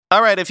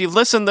All right, if you've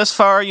listened this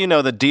far, you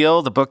know the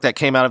deal. The book that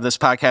came out of this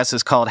podcast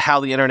is called How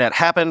the Internet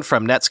Happened,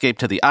 From Netscape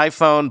to the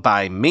iPhone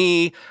by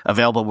me,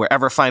 available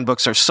wherever fine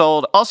books are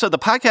sold. Also, the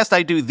podcast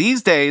I do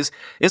these days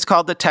is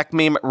called the Tech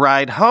Meme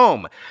Ride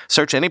Home.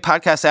 Search any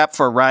podcast app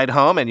for Ride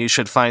Home, and you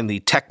should find the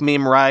Tech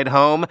Meme Ride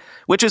Home,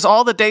 which is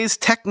all the day's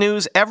tech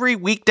news every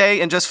weekday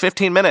in just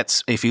 15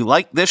 minutes. If you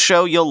like this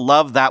show, you'll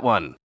love that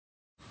one.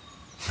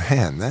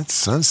 Man, that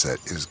sunset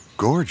is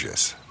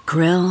gorgeous.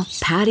 Grill,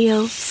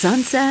 patio,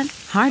 sunset.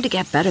 Hard to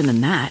get better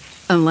than that.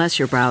 Unless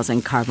you're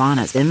browsing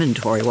Carvana's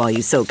inventory while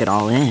you soak it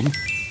all in.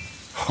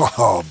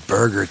 Oh,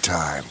 burger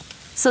time.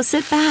 So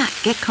sit back,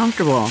 get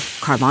comfortable.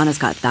 Carvana's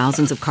got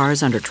thousands of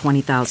cars under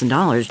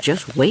 $20,000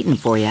 just waiting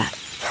for you.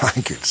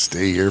 I could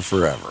stay here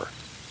forever.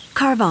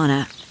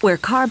 Carvana, where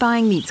car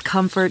buying meets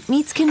comfort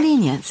meets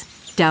convenience.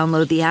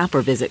 Download the app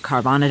or visit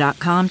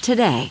Carvana.com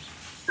today.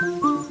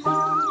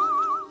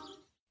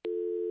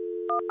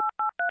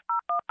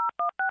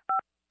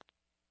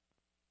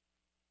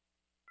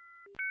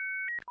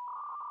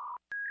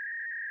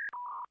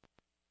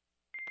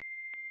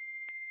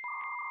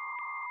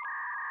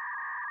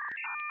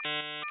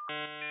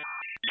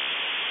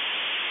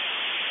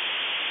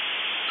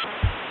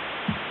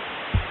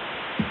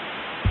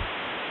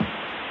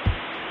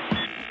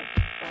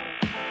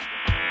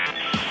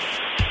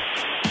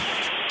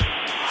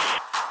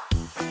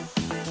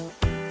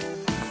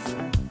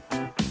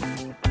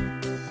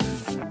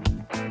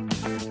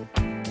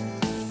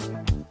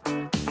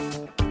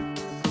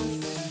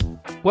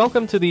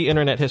 Welcome to the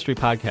Internet History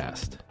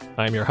Podcast.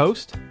 I'm your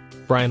host,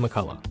 Brian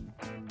McCullough.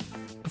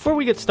 Before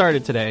we get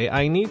started today,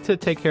 I need to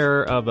take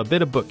care of a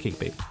bit of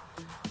bookkeeping.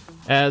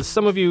 As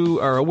some of you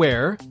are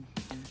aware,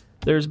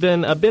 there's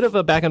been a bit of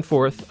a back and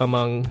forth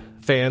among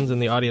fans in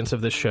the audience of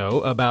this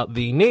show about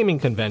the naming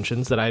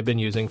conventions that I've been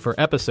using for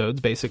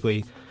episodes,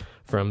 basically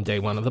from day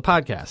one of the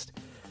podcast.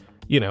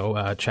 You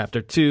know,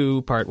 chapter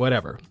 2, part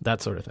whatever,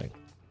 that sort of thing.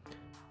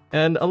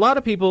 And a lot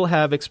of people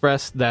have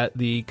expressed that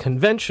the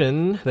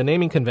convention, the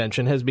naming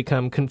convention, has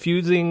become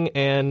confusing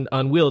and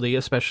unwieldy,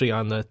 especially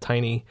on the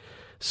tiny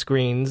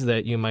screens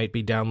that you might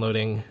be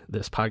downloading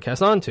this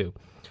podcast onto.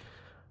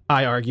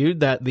 I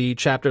argued that the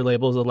chapter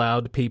labels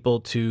allowed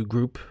people to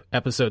group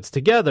episodes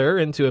together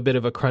into a bit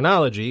of a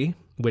chronology,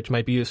 which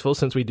might be useful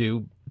since we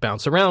do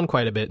bounce around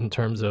quite a bit in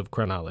terms of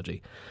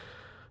chronology.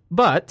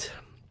 But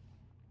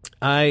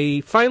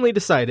I finally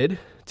decided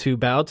to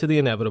bow to the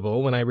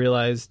inevitable when I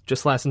realized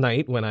just last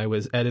night when I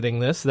was editing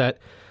this that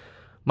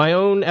my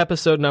own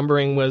episode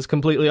numbering was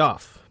completely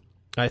off.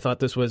 I thought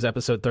this was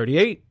episode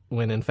 38,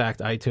 when in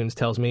fact iTunes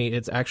tells me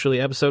it's actually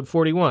episode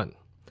 41.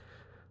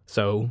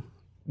 So,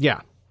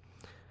 yeah.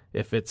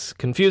 If it's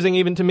confusing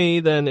even to me,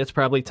 then it's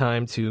probably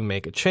time to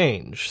make a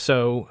change.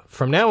 So,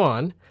 from now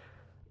on,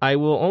 I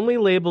will only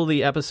label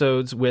the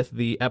episodes with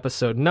the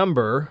episode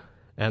number,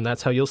 and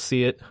that's how you'll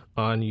see it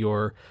on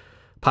your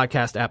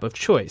podcast app of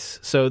choice.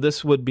 So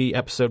this would be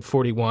episode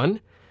 41,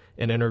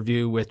 an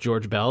interview with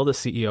George Bell, the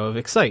CEO of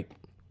Excite.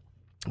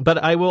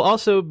 But I will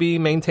also be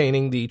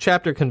maintaining the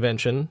chapter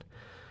convention,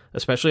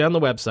 especially on the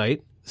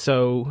website.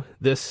 So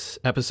this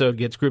episode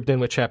gets grouped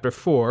in with chapter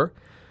 4,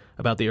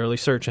 about the early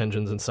search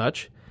engines and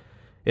such.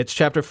 It's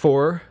chapter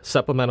 4,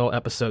 supplemental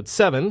episode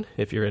 7,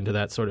 if you're into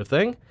that sort of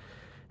thing.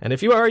 And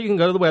if you are, you can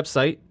go to the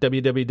website,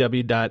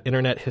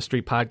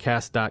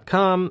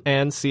 www.internethistorypodcast.com,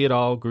 and see it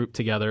all grouped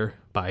together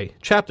by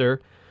chapter,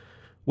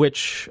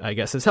 which I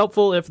guess is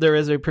helpful if there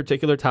is a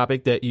particular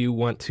topic that you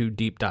want to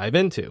deep dive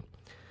into.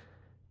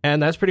 And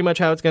that's pretty much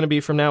how it's going to be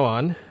from now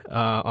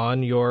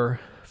on your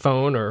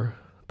phone or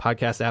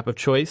podcast app of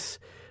choice.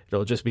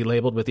 It'll just be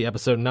labeled with the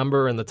episode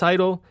number and the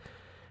title.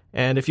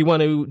 And if you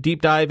want to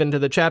deep dive into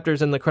the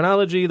chapters and the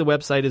chronology, the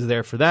website is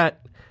there for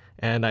that.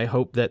 And I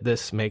hope that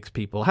this makes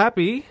people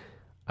happy.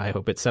 I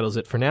hope it settles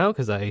it for now,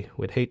 because I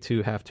would hate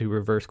to have to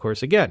reverse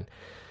course again.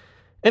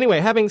 Anyway,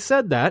 having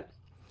said that,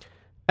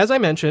 as I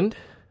mentioned,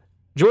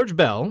 George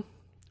Bell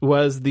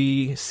was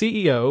the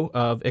CEO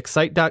of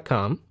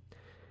Excite.com.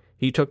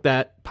 He took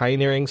that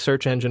pioneering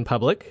search engine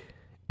public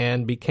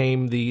and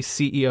became the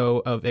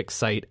CEO of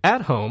Excite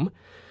at Home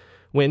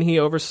when he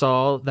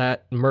oversaw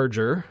that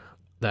merger,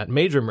 that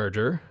major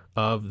merger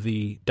of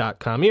the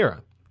 .com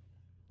era.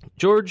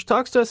 George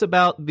talks to us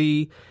about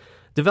the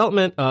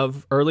development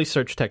of early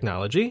search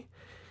technology.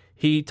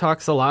 He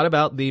talks a lot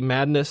about the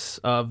madness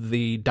of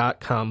the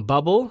 .com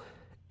bubble,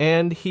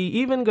 and he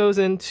even goes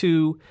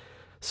into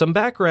some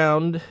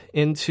background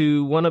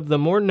into one of the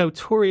more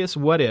notorious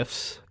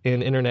what-ifs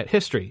in internet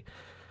history,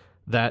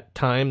 that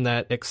time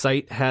that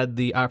Excite had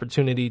the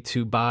opportunity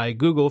to buy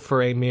Google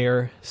for a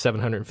mere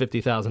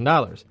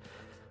 $750,000.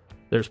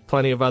 There's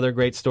plenty of other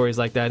great stories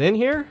like that in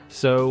here,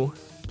 so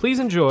please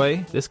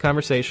enjoy this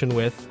conversation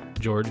with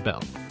George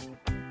Bell.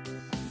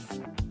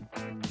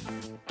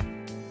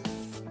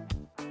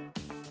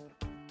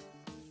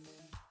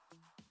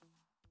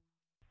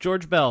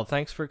 George Bell,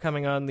 thanks for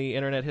coming on the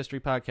Internet History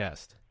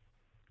Podcast.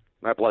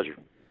 My pleasure.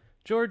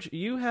 George,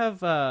 you have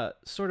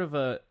sort of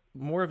a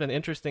more of an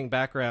interesting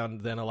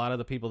background than a lot of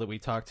the people that we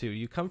talk to.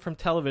 You come from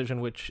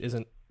television, which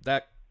isn't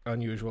that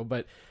unusual,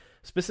 but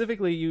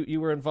specifically,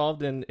 you were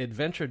involved in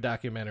adventure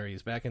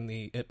documentaries back in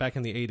the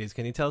 80s.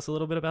 Can you tell us a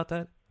little bit about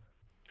that?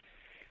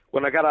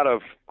 When I got out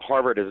of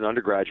Harvard as an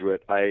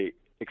undergraduate, I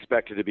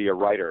expected to be a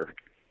writer,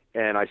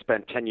 and I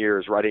spent 10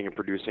 years writing and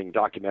producing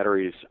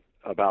documentaries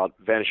about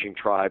vanishing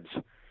tribes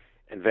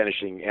and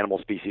vanishing animal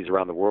species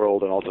around the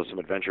world, and also some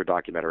adventure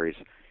documentaries.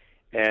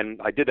 And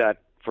I did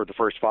that for the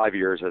first 5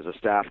 years as a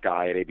staff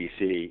guy at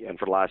ABC, and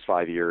for the last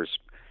 5 years,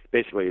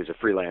 basically as a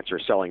freelancer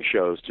selling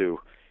shows to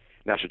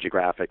National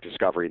Geographic,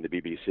 Discovery, and the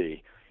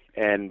BBC.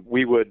 And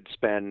we would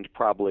spend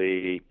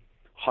probably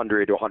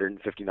 100 to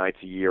 150 nights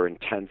a year in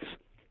tents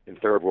in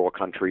third world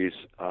countries.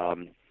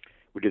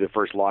 We did the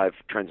first live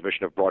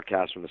transmission of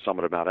broadcasts from the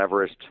summit of Mount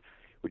Everest.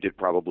 We did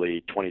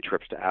probably 20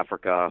 trips to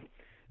Africa.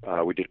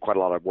 We did quite a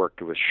lot of work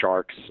with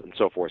sharks and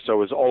so forth. So it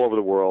was all over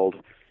the world,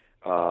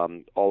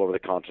 all over the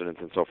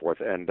continents and so forth.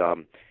 And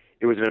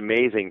it was an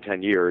amazing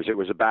 10 years. It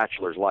was a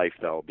bachelor's life,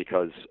 though,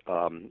 because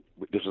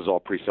this was all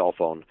pre-cell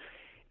phone,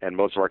 and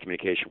most of our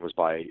communication was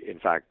by, in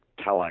fact,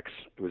 telex.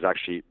 It was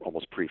actually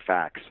almost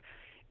pre-fax.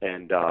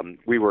 And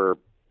we were,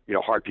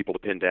 hard people to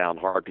pin down,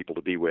 hard people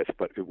to be with,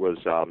 but it was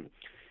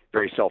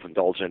very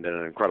self-indulgent and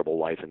an incredible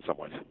life in some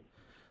ways.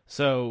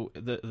 So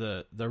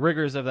the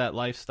rigors of that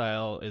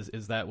lifestyle,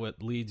 is that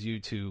what leads you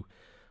to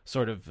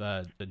sort of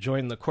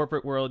join the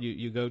corporate world?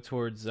 You go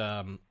towards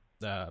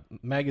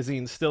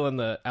magazines still in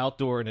the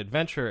outdoor and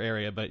adventure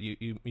area, but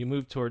you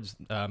move towards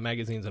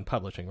magazines and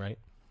publishing, right?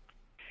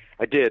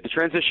 I did. The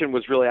transition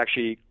was really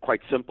actually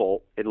quite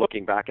simple. In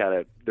looking back at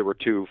it, there were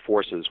two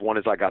forces. One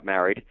is I got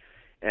married,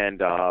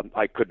 and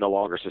I could no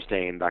longer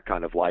sustain that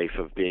kind of life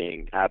of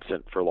being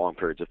absent for long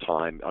periods of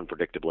time,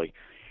 unpredictably.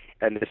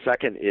 And the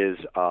second is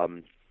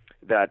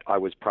that I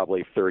was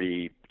probably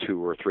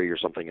 32 or 3 or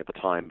something at the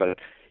time. But,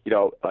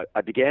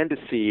 I began to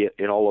see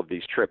in all of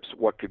these trips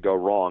what could go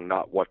wrong,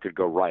 not what could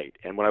go right.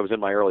 And when I was in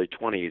my early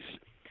 20s,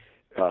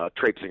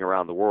 traipsing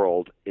around the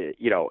world,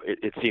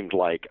 it seemed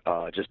like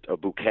just a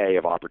bouquet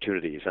of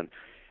opportunities. And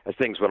as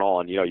things went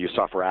on, you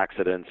suffer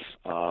accidents.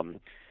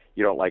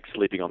 You don't like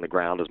sleeping on the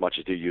ground as much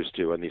as you used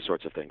to, and these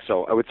sorts of things.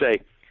 So I would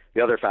say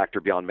the other factor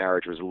beyond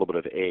marriage was a little bit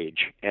of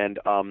age. And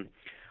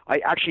I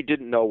actually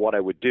didn't know what I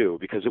would do,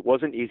 because it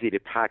wasn't easy to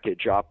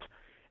package up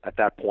at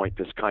that point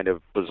this kind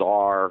of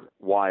bizarre,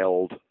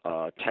 wild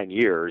 10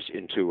 years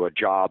into a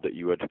job that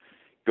you would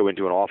go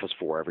into an office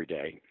for every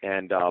day.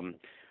 And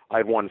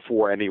I'd won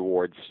 4 Emmy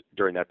Awards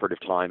during that period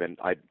of time, and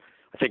I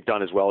think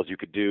done as well as you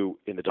could do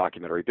in the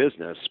documentary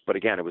business. But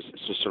again, it was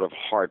just sort of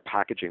hard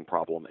packaging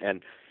problem.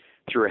 And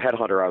through a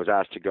headhunter, I was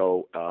asked to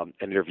go and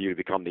interview to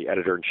become the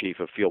editor-in-chief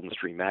of Field and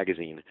Stream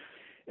magazine.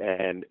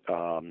 And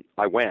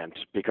I went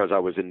because I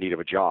was in need of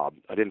a job.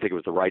 I didn't think it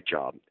was the right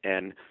job.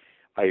 And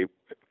I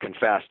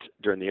confessed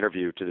during the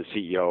interview to the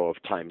CEO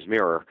of Times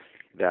Mirror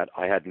that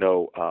I had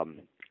no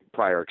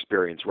prior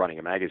experience running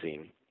a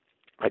magazine.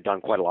 I'd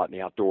done quite a lot in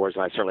the outdoors,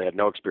 and I certainly had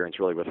no experience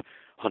really with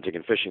hunting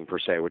and fishing per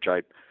se, which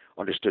I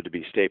understood to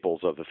be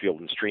staples of the Field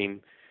and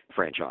Stream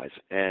franchise.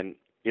 And,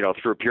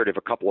 through a period of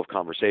a couple of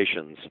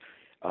conversations,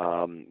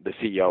 the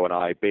CEO and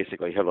I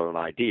basically hit on an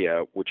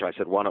idea, which I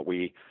said, why don't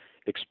we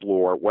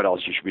explore what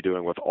else you should be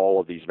doing with all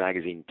of these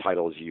magazine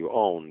titles you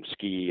own,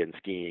 skiing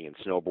and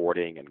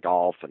snowboarding and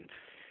golf and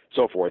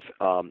so forth,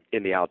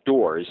 in the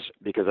outdoors,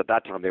 because at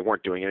that time they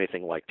weren't doing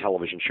anything like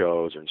television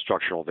shows or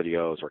instructional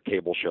videos or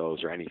cable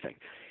shows or anything.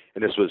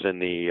 And this was in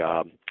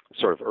the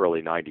sort of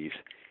early 90s.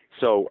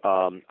 So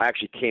I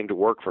actually came to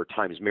work for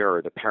Times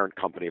Mirror, the parent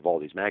company of all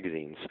these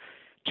magazines,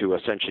 to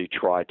essentially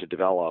try to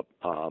develop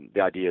the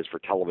ideas for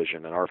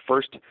television. And our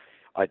first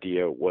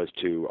idea was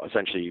to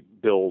essentially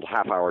build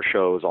half-hour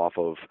shows off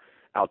of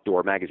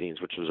Outdoor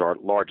magazines, which was our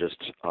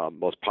largest,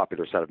 most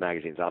popular set of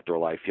magazines, Outdoor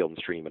Life, Field and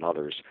Stream, and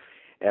others.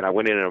 And I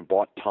went in and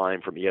bought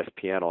time from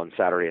ESPN on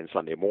Saturday and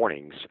Sunday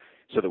mornings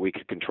so that we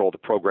could control the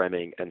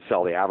programming and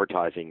sell the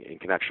advertising in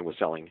connection with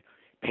selling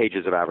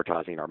pages of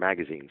advertising in our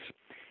magazines.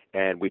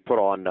 And we put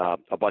on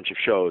a bunch of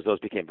shows. Those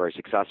became very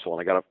successful. And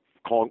I got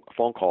a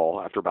phone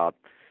call after about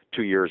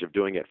 2 years of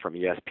doing it from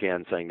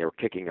ESPN saying they were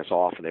kicking us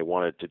off and they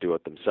wanted to do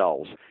it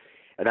themselves.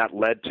 And that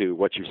led to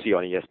what you see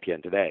on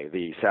ESPN today,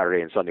 the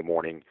Saturday and Sunday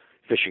morning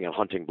fishing and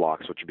hunting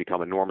blocks, which have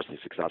become enormously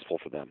successful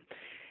for them.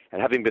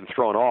 And having been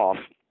thrown off,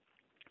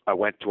 I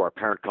went to our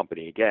parent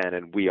company again,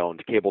 and we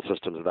owned cable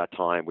systems at that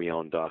time. We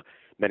owned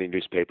many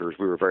newspapers.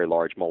 We were a very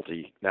large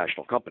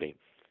multinational company.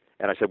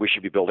 And I said we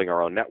should be building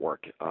our own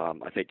network.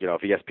 I think,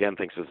 if ESPN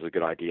thinks this is a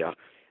good idea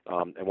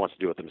and wants to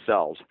do it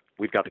themselves,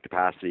 we've got the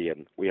capacity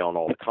and we own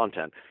all the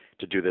content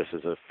to do this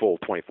as a full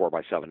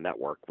 24/7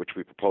 network, which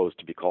we proposed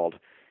to be called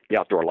the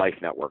Outdoor Life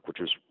Network, which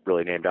was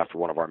really named after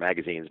one of our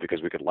magazines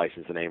because we could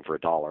license the name for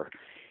 $1.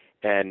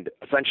 And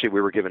essentially we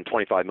were given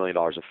 $25 million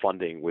of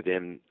funding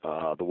within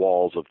the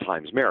walls of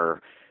Times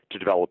Mirror to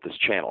develop this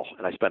channel.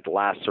 And I spent the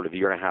last sort of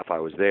year and a half I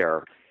was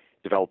there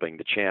developing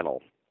the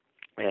channel.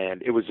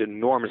 And it was an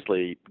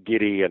enormously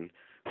giddy and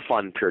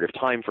fun period of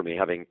time for me,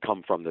 having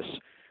come from this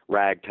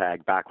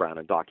ragtag background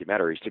in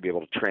documentaries, to be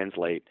able to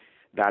translate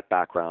that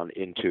background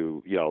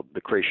into,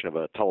 the creation of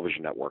a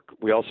television network.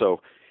 We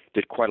also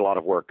did quite a lot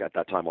of work at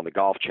that time on the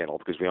Golf Channel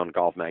because we owned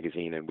Golf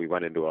Magazine, and we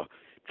went into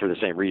for the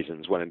same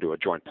reasons, went into a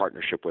joint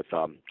partnership with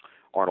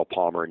Arnold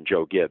Palmer and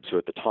Joe Gibbs, who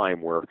at the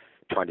time were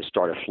trying to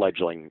start a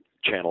fledgling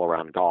channel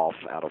around golf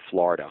out of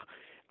Florida.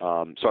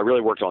 So I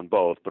really worked on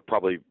both, but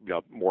probably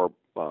more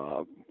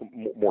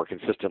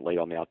consistently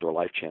on the Outdoor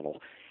Life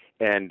channel.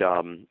 And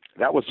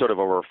that was sort of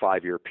over a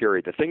 5-year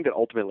period. The thing that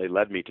ultimately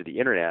led me to the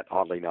internet,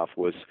 oddly enough,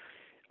 was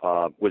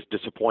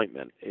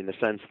disappointment, in the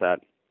sense that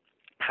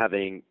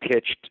having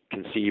pitched,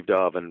 conceived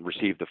of, and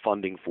received the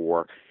funding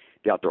for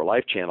the Outdoor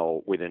Life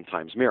channel within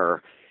Times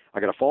Mirror, I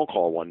got a phone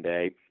call one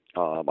day.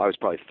 I was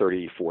probably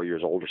 34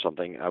 years old or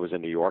something. I was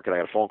in New York, and I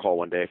got a phone call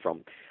one day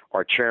from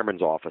our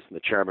chairman's office, and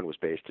the chairman was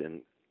based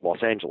in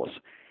Los Angeles.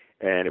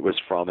 And it was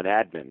from an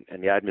admin,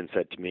 and the admin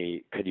said to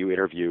me, "Could you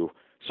interview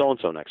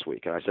so-and-so next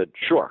week?" And I said,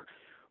 "Sure.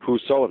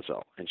 Who's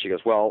so-and-so?" And she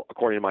goes, "Well,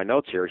 according to my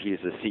notes here, he's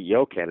the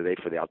CEO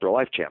candidate for the Outdoor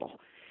Life channel."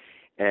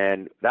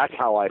 And that's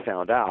how I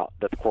found out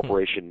that the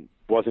corporation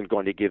wasn't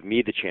going to give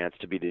me the chance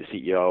to be the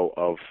CEO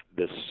of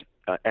this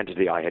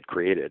entity I had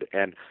created.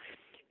 And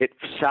it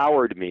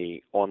soured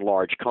me on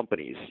large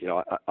companies.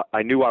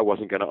 I knew I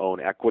wasn't going to own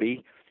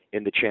equity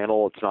in the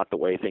channel. It's not the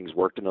way things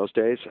worked in those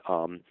days.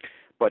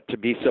 But to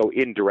be so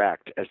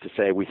indirect as to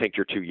say, "We think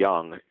you're too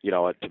young,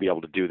 to be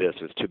able to do this.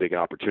 It's too big an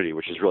opportunity,"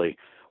 which is really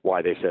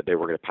why they said they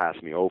were going to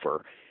pass me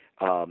over.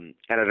 And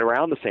at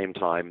around the same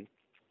time,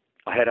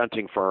 a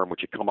headhunting firm,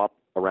 which had come up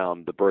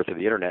around the birth of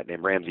the internet,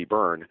 named Ramsey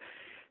Byrne,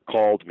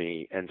 called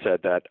me and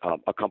said that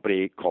a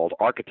company called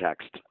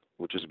Architext,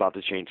 which was about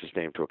to change its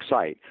name to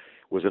Excite,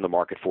 was in the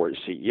market for its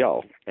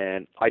CEO.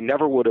 And I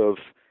never would have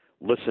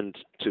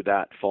listened to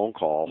that phone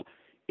call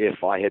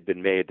if I had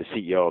been made the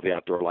CEO of the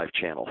Outdoor Life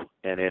channel.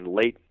 And in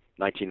late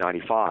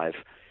 1995,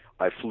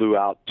 I flew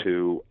out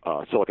to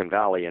Silicon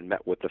Valley and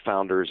met with the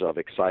founders of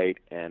Excite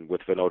and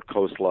with Vinod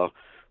Khosla,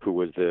 who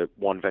was the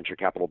one venture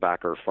capital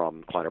backer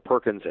from Kleiner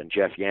Perkins, and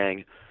Jeff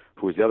Yang,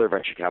 who was the other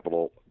venture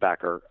capital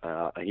backer.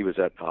 He was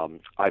at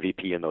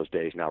IVP in those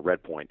days, now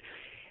Redpoint,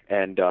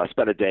 and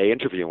spent a day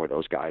interviewing with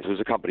those guys. It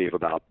was a company of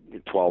about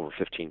 12 or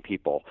 15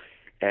 people.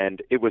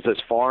 And it was as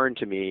foreign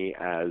to me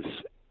as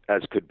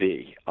could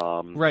be.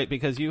 Right,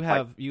 because you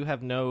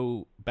have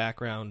no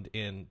background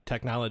in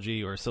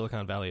technology or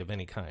Silicon Valley of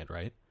any kind,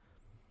 right?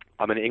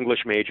 I'm an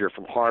English major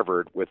from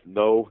Harvard with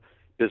no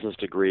business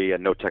degree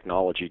and no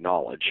technology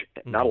knowledge.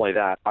 Mm-hmm. Not only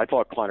that, I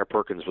thought Kleiner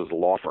Perkins was a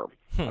law firm.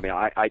 I mean,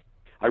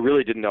 I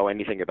really didn't know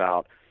anything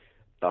about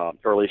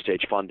early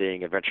stage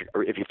funding and venture.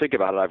 If you think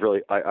about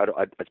it,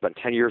 I spent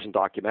 10 years in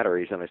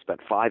documentaries, and I spent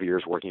 5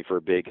 years working for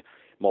a big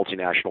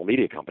multinational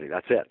media company.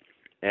 That's it.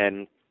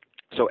 And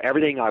so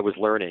everything I was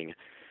learning,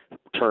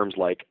 terms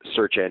like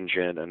search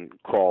engine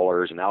and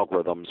crawlers and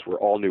algorithms, were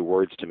all new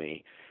words to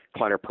me.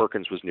 Kleiner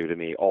Perkins was new to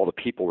me. All the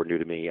people were new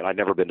to me, and I'd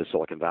never been to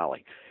Silicon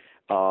Valley.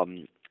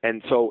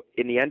 And so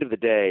in the end of the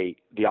day,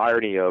 the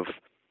irony of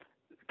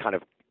kind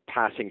of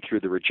passing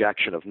through the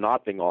rejection of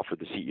not being offered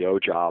the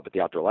CEO job at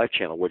the Outdoor Life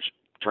channel, which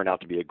turned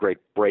out to be a great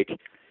break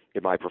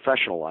in my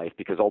professional life,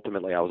 because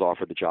ultimately I was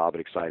offered the job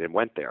at Excite and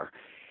went there.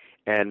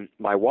 And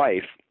my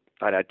wife,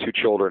 I had 2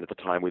 children at the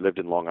time. We lived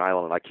in Long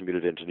Island, and I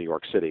commuted into New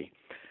York City.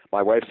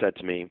 My wife said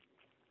to me,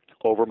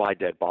 "Over my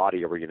dead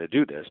body, are we going to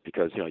do this?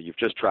 Because, you've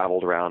just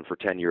traveled around for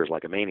 10 years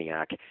like a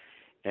maniac,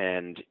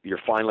 and you're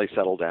finally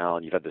settled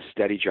down. You've had this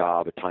steady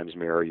job at Times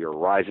Mirror. You're a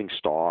rising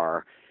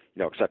star,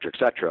 et cetera, et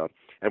cetera."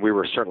 And we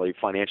were certainly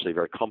financially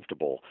very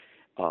comfortable.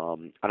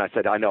 And I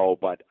said, "I know,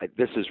 but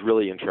this is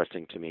really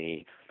interesting to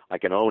me. I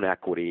can own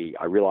equity.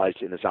 I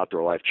realized in this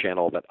Outdoor Life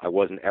channel that I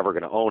wasn't ever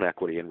going to own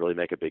equity and really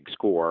make a big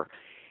score.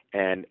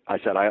 And I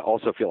said, I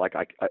also feel like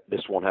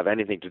this won't have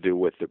anything to do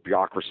with the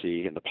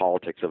bureaucracy and the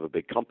politics of a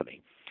big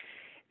company."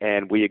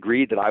 And we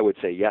agreed that I would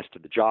say yes to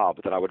the job,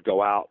 but that I would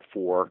go out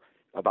for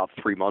about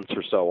 3 months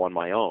or so on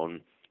my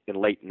own in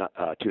late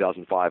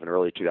 2005 and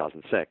early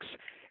 2006.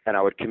 And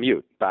I would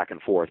commute back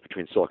and forth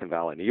between Silicon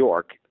Valley and New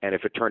York. And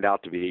if it turned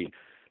out to be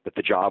that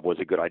the job was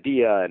a good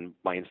idea and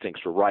my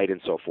instincts were right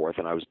and so forth,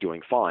 and I was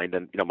doing fine,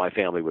 then my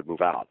family would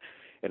move out.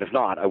 And if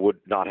not, I would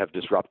not have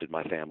disrupted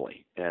my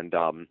family. And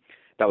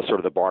that was sort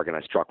of the bargain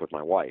I struck with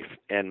my wife.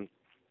 And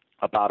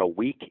about a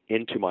week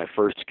into my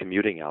first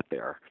commuting out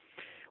there,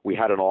 we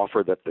had an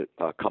offer that the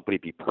company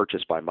be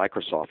purchased by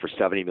Microsoft for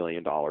 $70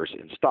 million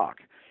in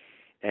stock.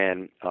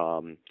 And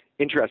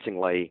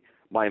interestingly,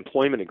 my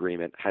employment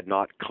agreement had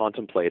not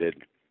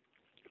contemplated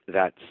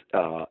that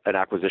an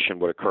acquisition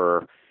would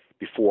occur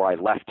before I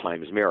left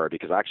Times Mirror,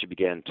 because I actually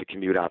began to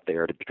commute out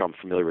there to become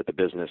familiar with the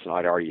business, and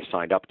I'd already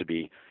signed up to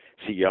be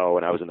CEO,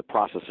 and I was in the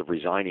process of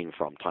resigning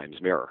from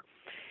Times Mirror.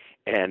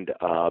 And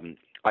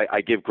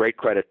I give great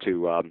credit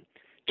to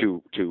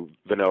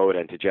Vinod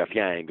and to Jeff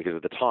Yang, because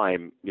at the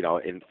time,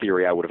 in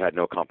theory, I would have had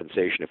no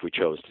compensation if we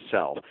chose to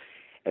sell.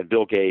 And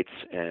Bill Gates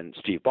and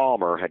Steve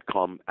Ballmer had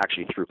come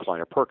actually through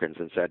Kleiner Perkins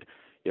and said,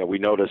 we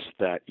noticed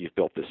that you've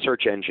built this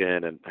search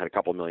engine and had a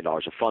couple $1 million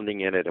of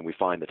funding in it, and we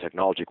find the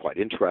technology quite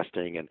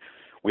interesting, and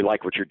we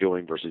like what you're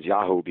doing versus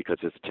Yahoo because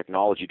it's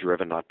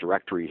technology-driven, not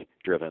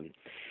directory-driven.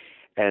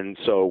 And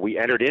so we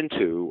entered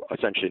into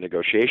essentially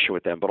negotiation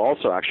with them, but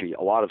also actually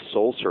a lot of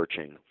soul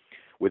searching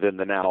within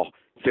the now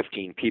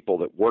 15 people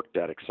that worked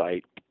at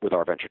Excite with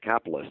our venture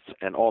capitalists.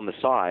 And on the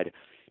side,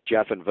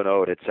 Jeff and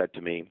Vinod had said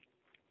to me,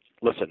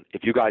 listen,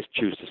 if you guys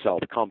choose to sell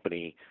the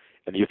company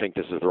and you think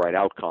this is the right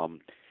outcome,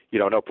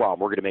 no problem.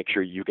 We're going to make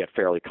sure you get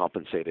fairly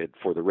compensated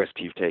for the risk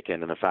you've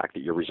taken and the fact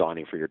that you're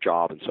resigning for your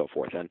job and so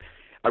forth. And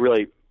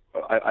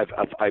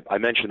I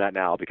mention that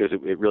now because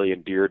it really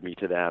endeared me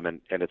to them,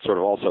 and it sort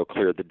of also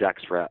cleared the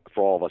decks for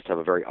all of us to have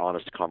a very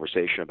honest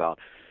conversation about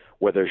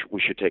whether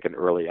we should take an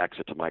early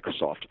exit to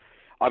Microsoft.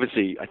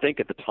 Obviously, I think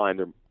at the time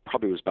there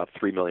probably was about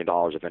 $3 million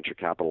of venture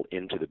capital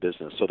into the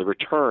business, so the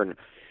return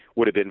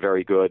would have been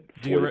very good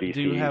for the VCs.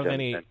 Do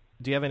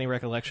you have any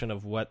recollection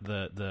of what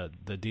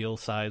the deal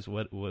size,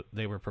 what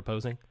they were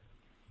proposing?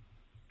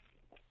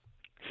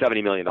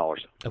 $70 million.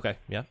 Okay,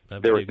 yeah,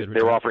 that'd they be were a good they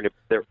return. were offering to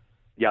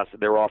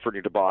they were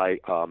offering to buy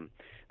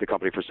the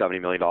company for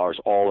 $70 million,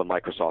 all in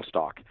Microsoft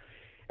stock.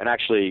 And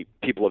actually,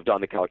 people have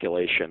done the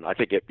calculation. I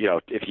think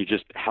if you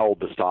just held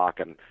the stock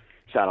and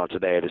sat on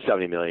today, the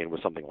 $70 million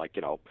was something like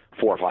 $400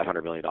 or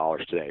 $500 million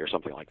today, or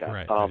something like that.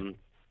 Right.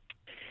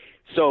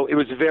 So it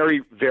was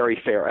very, very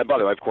fair. And by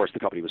the way, of course, the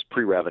company was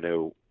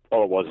pre-revenue.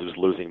 All it was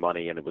losing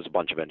money, and it was a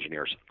bunch of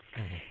engineers.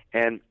 Mm-hmm.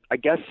 And I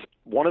guess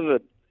one of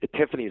the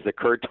epiphanies that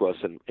occurred to us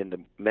in the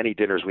many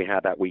dinners we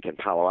had that week in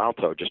Palo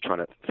Alto, just trying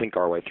to think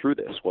our way through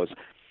this, was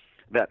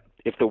that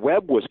if the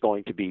web was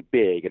going to be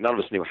big, and none of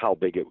us knew how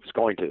big it was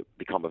going to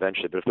become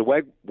eventually, but if the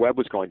web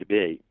was going to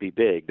be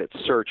big, that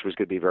search was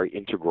going to be very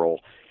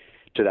integral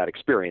to that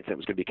experience, and it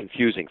was going to be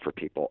confusing for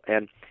people.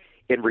 And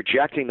in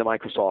rejecting the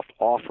Microsoft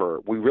offer,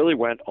 we really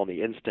went on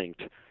the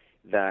instinct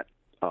that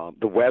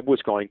the web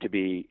was going to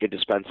be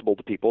indispensable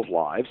to people's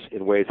lives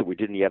in ways that we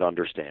didn't yet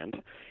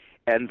understand,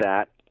 and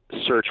that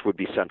search would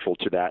be central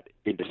to that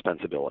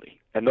indispensability.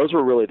 And those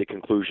were really the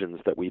conclusions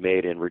that we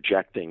made in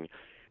rejecting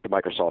the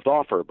Microsoft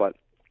offer, but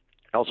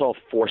also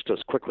forced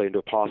us quickly into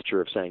a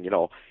posture of saying,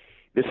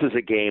 this is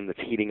a game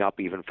that's heating up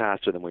even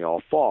faster than we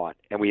all thought,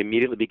 and we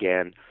immediately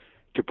began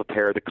to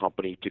prepare the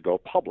company to go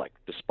public,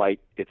 despite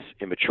its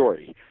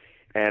immaturity.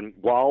 And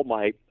while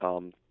my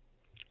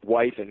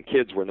wife and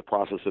kids were in the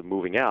process of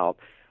moving out,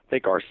 I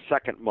think my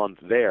second month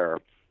there,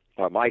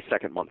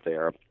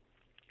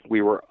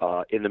 we were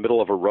in the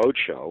middle of a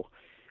roadshow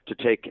to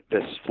take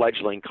this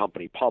fledgling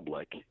company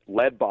public,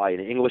 led by an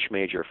English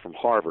major from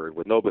Harvard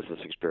with no business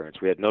experience.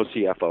 We had no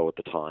CFO at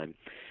the time.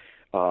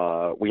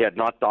 We had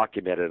not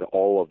documented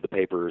all of the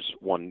papers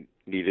one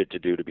needed to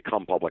do to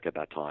become public at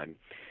that time.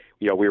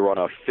 We were on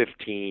a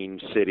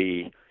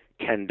 15-city,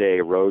 10-day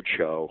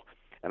roadshow,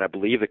 and I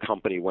believe the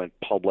company went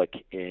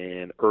public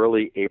in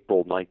early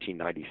April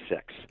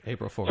 1996.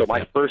 April 4th.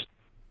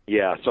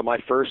 So my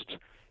first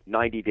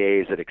 90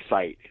 days at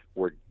Excite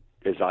were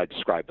as I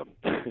described them.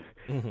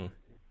 Mm-hmm.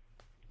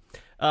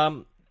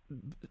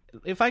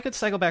 If I could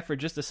cycle back for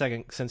just a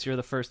second, since you're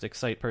the first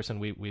Excite person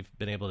we've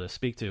been able to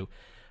speak to,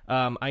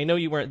 I know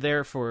you weren't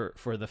there for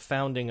the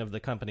founding of the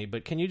company,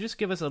 but can you just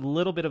give us a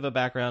little bit of a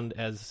background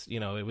as,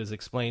 it was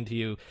explained to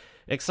you?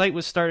 Excite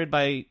was started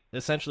by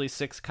essentially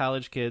 6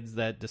 college kids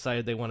that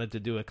decided they wanted to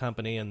do a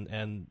company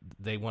and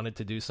they wanted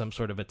to do some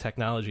sort of a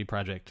technology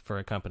project for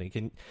a company.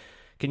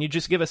 Can you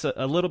just give us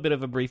a little bit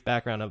of a brief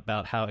background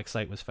about how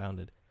Excite was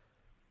founded?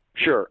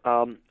 Sure.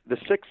 The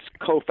 6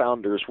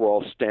 co-founders were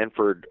all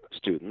Stanford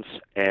students,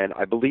 and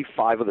I believe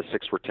 5 of the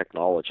 6 were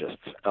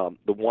technologists.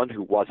 The one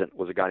who wasn't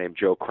was a guy named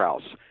Joe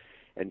Kraus.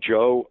 And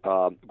Joe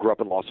grew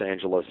up in Los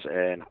Angeles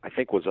and I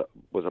think was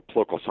a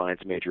political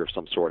science major of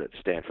some sort at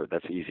Stanford.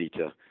 That's easy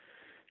to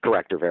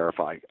correct or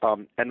verify.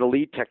 And the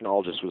lead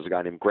technologist was a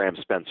guy named Graham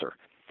Spencer.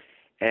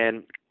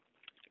 And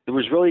there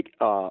was really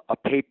a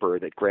paper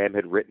that Graham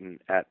had written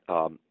at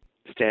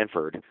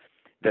Stanford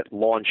that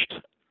launched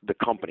the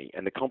company,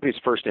 and the company's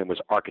first name was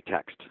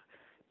Architext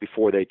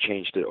before they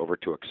changed it over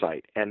to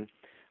Excite. And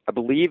I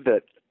believe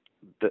that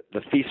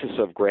the thesis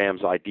of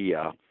Graham's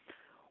idea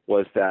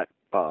was that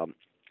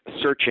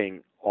searching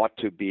ought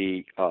to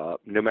be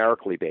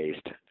numerically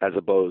based as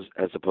opposed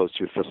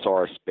to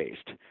thesaurus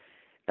based,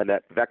 and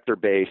that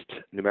vector-based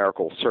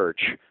numerical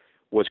search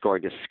was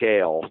going to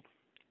scale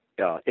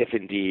if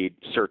indeed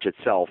search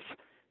itself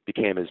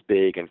became as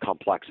big and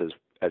complex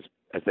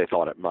as they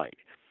thought it might.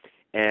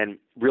 And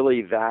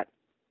really that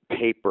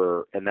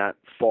paper and that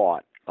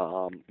thought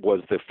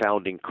was the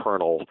founding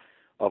kernel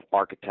of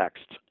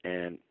Architext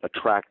and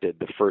attracted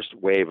the first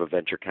wave of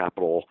venture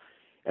capital,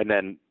 and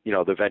then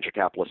the venture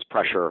capitalist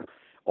pressure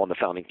on the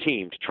founding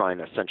team to try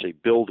and essentially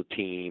build a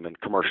team and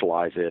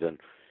commercialize it and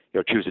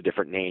choose a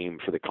different name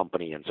for the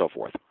company and so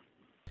forth.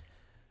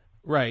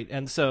 Right,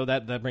 and so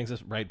that brings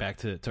us right back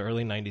to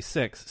early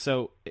 96.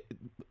 So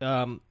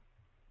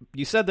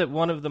you said that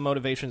one of the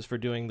motivations for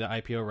doing the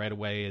IPO right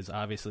away is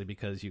obviously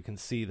because you can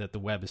see that the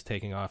web is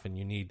taking off and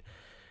you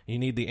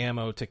need the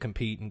ammo to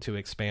compete and to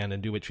expand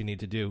and do what you need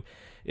to do.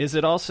 Is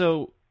it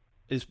also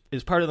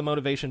is part of the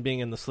motivation being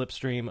in the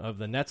slipstream of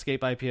the Netscape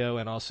IPO,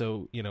 and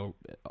also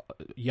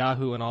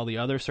Yahoo and all the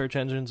other search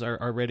engines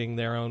are rating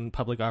their own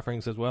public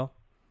offerings as well?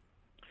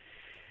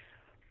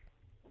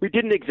 We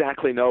didn't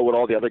exactly know what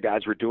all the other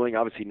guys were doing.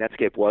 Obviously,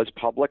 Netscape was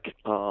public,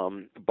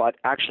 but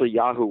actually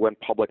Yahoo went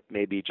public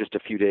maybe just a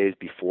few days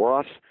before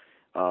us.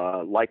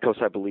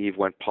 Lycos, I believe,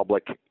 went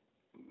public,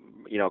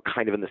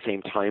 kind of in the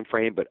same time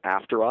frame, but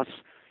after us.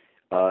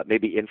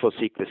 Maybe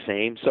InfoSeek the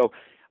same. So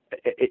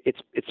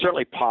it's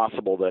certainly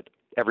possible that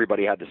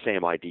everybody had the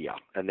same idea,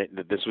 and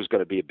that this was going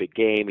to be a big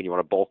game, and you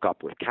want to bulk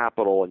up with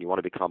capital, and you want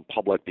to become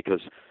public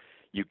because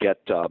you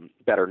get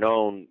better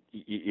known,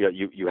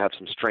 you have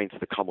some strengths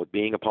that come with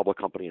being a public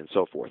company and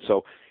so forth.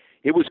 So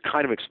it was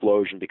kind of an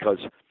explosion because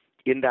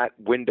in that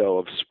window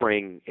of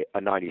spring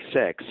of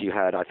 96, you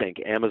had, I think,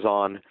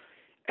 Amazon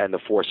and the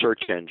 4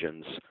 search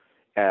engines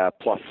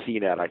plus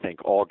CNET, I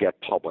think, all get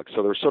public.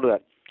 So there was sort of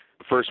that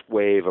first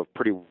wave of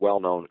pretty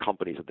well-known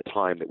companies at the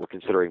time that were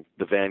considering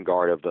the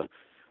vanguard of the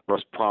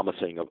most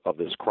promising of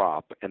this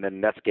crop. And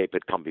then Netscape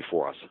had come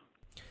before us.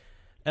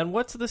 And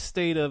what's the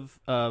state of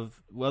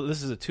well,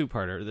 this is a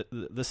two-parter.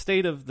 The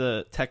state of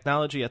the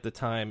technology at the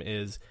time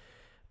is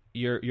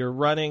you're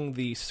running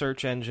the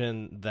search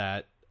engine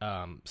that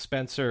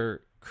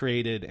Spencer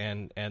created,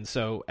 and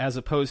so as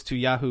opposed to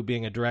Yahoo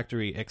being a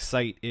directory,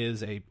 Excite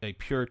is a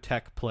pure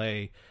tech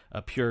play,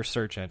 a pure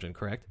search engine,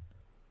 correct?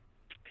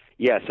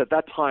 Yes, at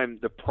that time,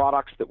 the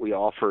products that we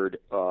offered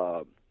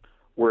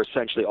were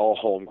essentially all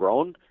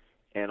homegrown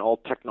and all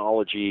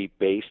technology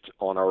based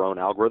on our own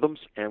algorithms.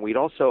 And we'd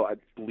also, I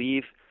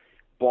believe,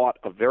 bought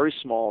a very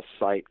small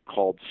site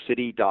called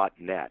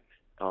City.net.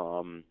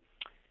 And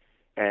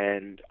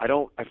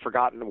I've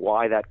forgotten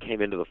why that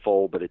came into the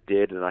fold, but it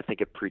did, and I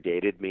think it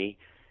predated me.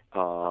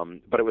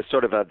 But it was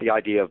sort of the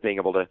idea of being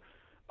able to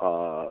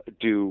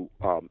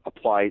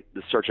apply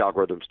the search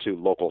algorithms to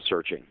local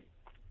searching.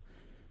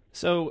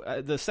 So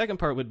the second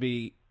part would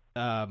be,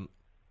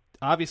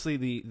 obviously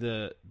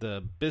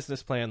the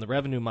business plan, the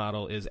revenue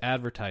model is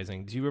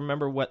advertising. Do you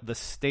remember what the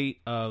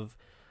state of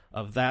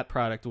that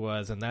product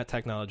was and that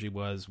technology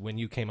was when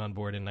you came on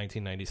board in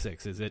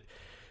 1996?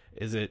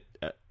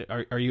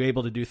 Are you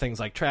able to do things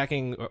like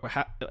tracking? Or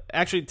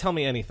actually, tell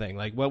me anything.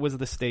 Like, what was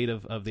the state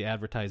of the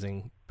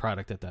advertising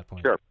product at that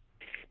point? Sure.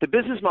 The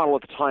business model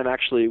at the time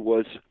actually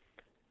was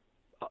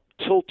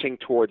tilting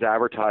towards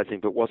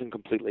advertising, but wasn't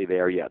completely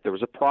there yet. There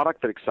was a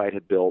product that Excite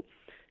had built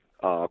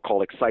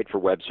called Excite for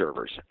Web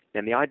Servers.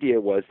 And the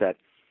idea was that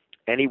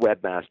any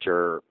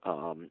webmaster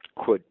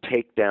could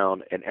take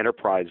down an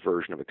enterprise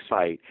version of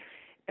Excite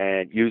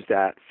and use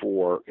that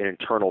for an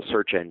internal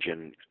search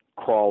engine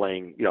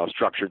crawling, a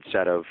structured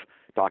set of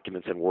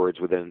documents and words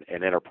within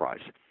an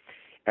enterprise.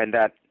 And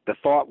that the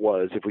thought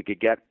was if we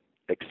could get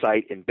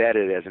Excite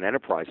embedded as an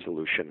enterprise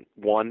solution,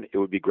 one, it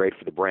would be great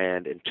for the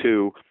brand, and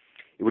two,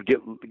 it would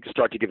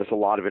start to give us a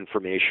lot of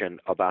information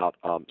about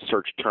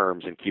search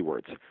terms and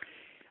keywords.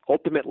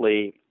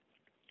 Ultimately,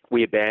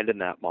 we abandoned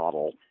that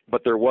model,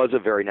 but there was a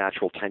very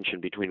natural tension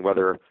between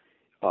whether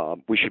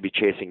we should be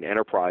chasing the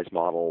enterprise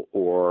model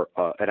or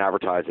an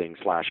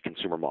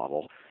advertising/consumer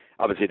model.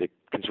 Obviously, the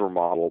consumer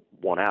model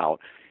won out,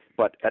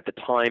 but at the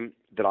time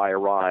that I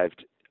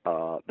arrived,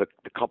 the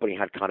company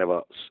had kind of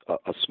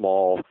a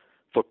small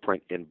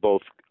footprint in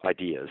both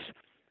ideas.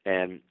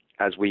 And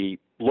as we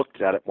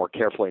looked at it more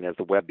carefully and as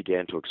the web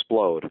began to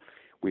explode,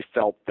 we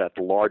felt that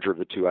the larger of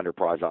the two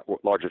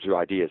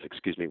ideas,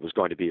 was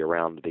going to be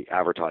around the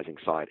advertising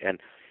side. And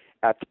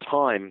at the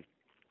time,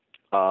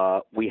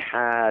 we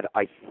had,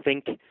 I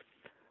think,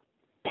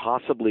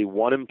 possibly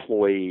one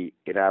employee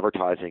in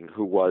advertising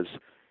who was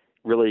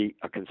really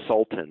a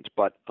consultant,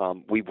 but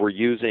we were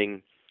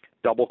using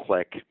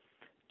DoubleClick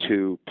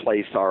to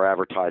place our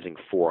advertising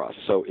for us.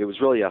 So it was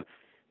really a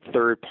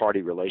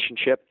third-party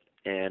relationship,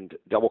 and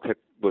DoubleClick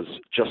was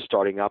just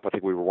starting up. I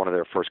think we were one of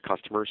their first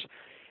customers.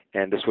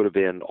 And this would have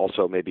been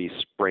also maybe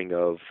spring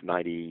of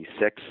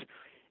 96.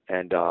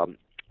 And a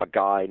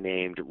guy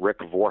named Rick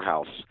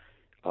Vorhaus,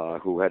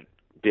 who had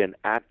been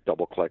at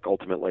DoubleClick,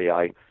 ultimately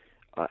I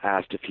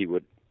asked if he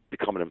would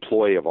become an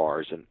employee of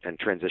ours and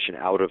transition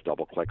out of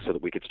DoubleClick so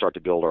that we could start to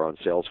build our own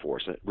sales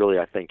force. And it really,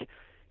 I think,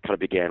 kind of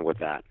began with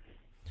that.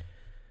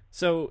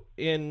 So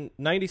in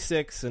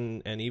 96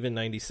 and even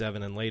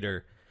 97 and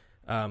later,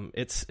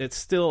 it's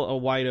still a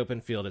wide open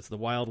field. It's the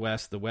Wild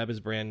West. The web is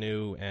brand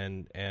new,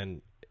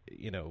 and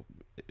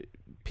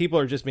people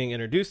are just being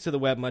introduced to the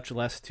web, much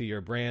less to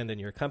your brand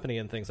and your company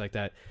and things like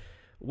that.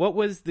 What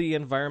was the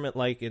environment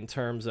like in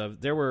terms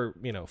of, there were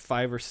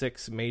 5 or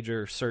 6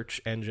 major search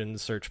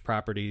engines, search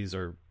properties,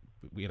 or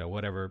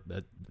whatever,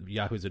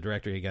 Yahoo's a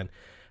directory again.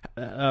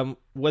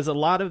 Was a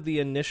lot of the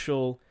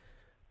initial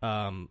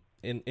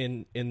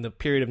in the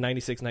period of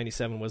 96,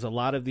 97, was a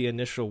lot of the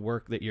initial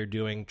work that you're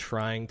doing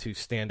trying to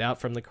stand out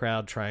from the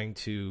crowd, trying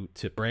to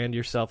brand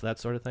yourself, that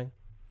sort of thing?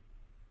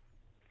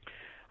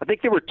 I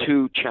think there were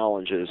two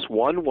challenges.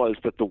 One was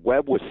that the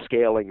web was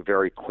scaling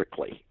very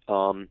quickly,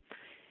 and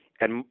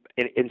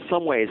in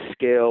some ways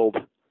scaled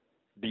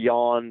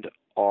beyond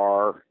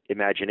our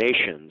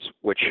imaginations,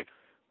 which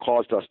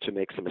caused us to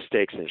make some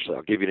mistakes initially.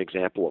 I'll give you an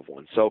example of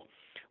one. So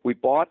we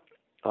bought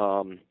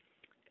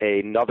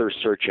another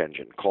search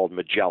engine called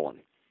Magellan,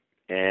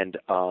 and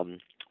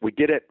we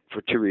did it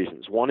for two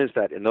reasons. One is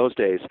that in those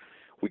days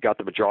we got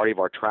the majority of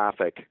our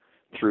traffic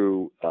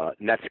through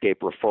Netscape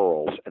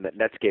referrals, and that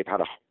Netscape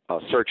had a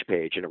search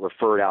page, and it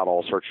referred out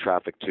all search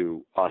traffic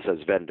to us as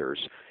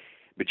vendors.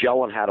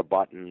 Magellan had a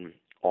button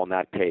on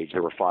that page.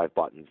 There were 5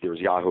 buttons. There was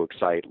Yahoo,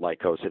 Excite,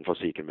 Lycos,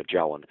 InfoSeek, and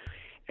Magellan.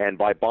 And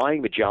by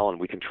buying Magellan,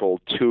 we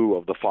controlled 2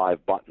 of the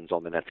 5 buttons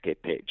on the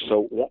Netscape page.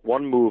 So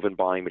one move in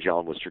buying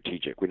Magellan was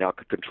strategic. We now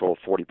could control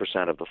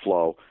 40% of the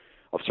flow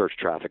of search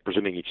traffic,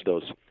 presuming each of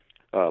those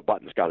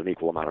buttons got an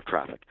equal amount of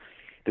traffic.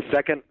 The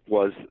second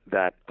was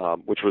that,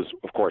 which was,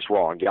 of course,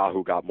 wrong.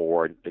 Yahoo got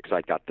more, and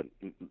Excite got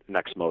the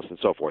next most, and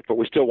so forth. But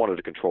we still wanted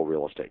to control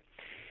real estate.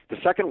 The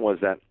second was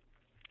that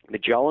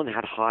Magellan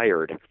had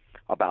hired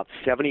about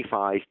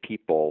 75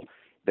 people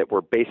that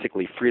were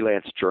basically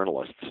freelance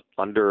journalists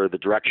under the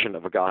direction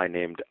of a guy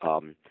named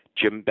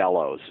Jim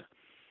Bellows.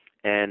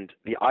 And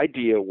the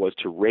idea was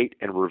to rate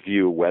and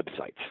review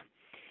websites.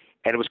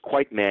 And it was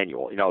quite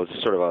manual. It was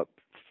sort of a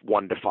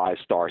 1 to 5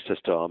 star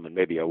system and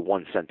maybe a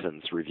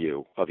 1-sentence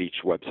review of each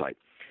website.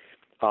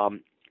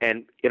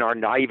 And in our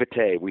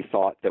naivete, we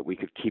thought that we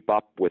could keep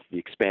up with the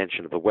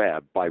expansion of the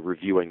web by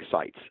reviewing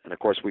sites. And of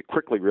course, we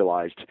quickly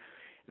realized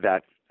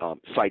that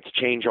sites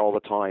change all the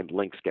time,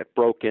 links get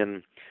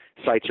broken,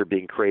 sites are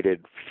being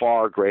created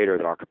far greater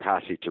than our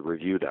capacity to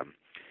review them.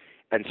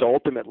 And so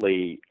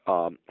ultimately,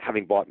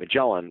 having bought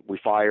Magellan, we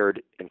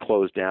fired and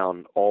closed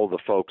down all the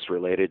folks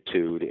related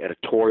to the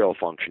editorial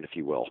function, if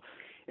you will,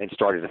 and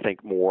started to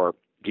think more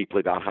deeply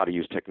about how to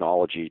use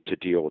technology to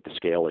deal with the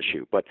scale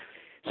issue. But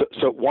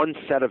so one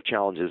set of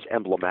challenges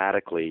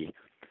emblematically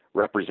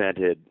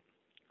represented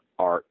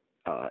our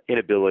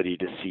inability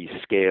to see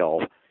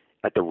scale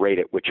at the rate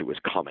at which it was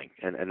coming.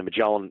 And the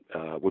Magellan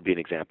would be an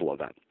example of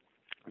that.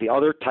 The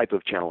other type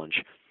of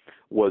challenge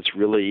was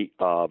really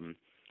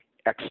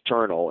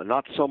external, and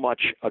not so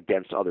much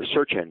against other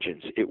search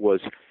engines. It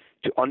was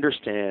to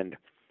understand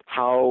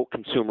how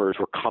consumers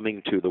were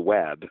coming to the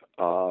web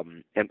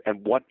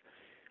and what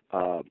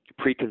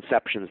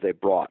preconceptions they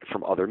brought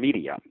from other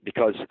media.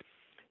 Because,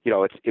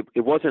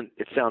 it wasn't,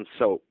 it sounds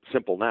so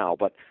simple now,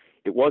 but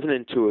it wasn't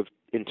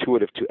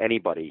intuitive to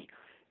anybody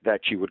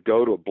that you would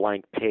go to a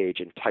blank page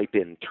and type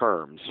in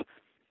terms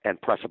and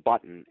press a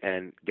button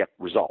and get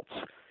results.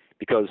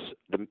 Because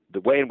the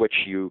way in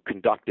which you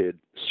conducted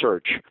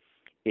search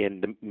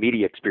in the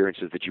media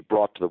experiences that you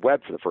brought to the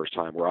web for the first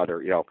time were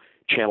either,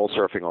 channel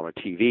surfing on a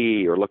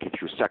TV or looking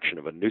through a section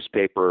of a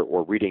newspaper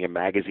or reading a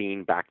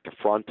magazine back to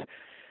front.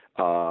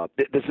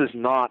 This is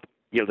not,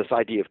 this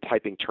idea of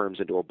typing terms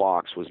into a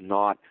box was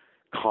not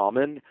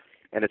common,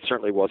 and it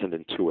certainly wasn't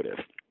intuitive.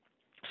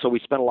 So we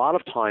spent a lot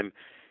of time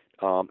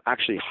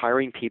actually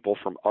hiring people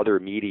from other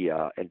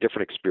media and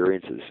different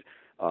experiences.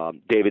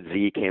 David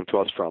Z came to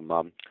us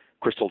from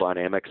Crystal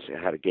Dynamics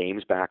and had a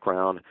games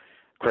background.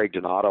 Craig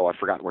Donato, I've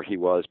forgotten where he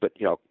was, but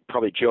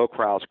probably Joe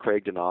Kraus,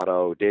 Craig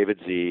Donato, David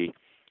Z,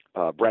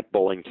 Brett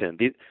Bullington.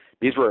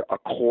 These were a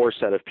core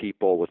set of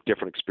people with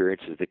different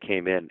experiences that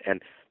came in,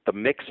 and the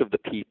mix of the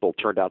people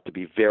turned out to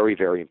be very,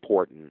 very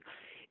important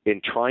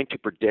in trying to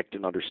predict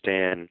and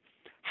understand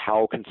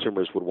how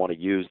consumers would want to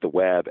use the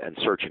web and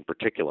search in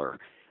particular.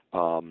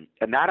 And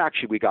that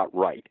actually we got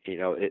right.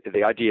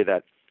 The idea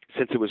that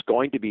since it was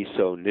going to be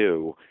so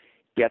new,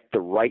 get the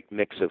right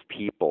mix of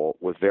people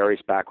with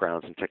various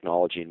backgrounds in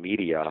technology and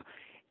media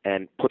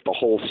and put the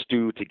whole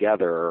stew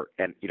together,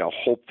 and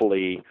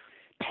hopefully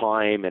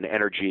time and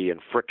energy and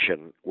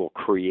friction will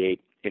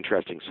create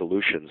interesting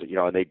solutions.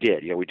 And they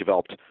did. We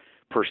developed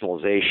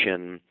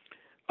personalization,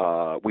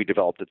 we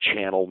developed a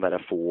channel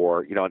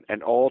metaphor,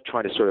 and all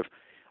trying to sort of,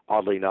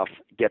 oddly enough,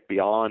 get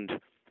beyond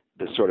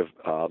the sort of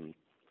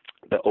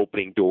the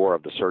opening door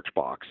of the search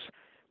box.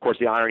 Of course,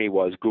 the irony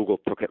was Google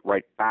took it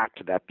right back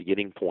to that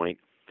beginning point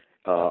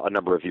a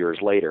number of years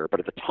later.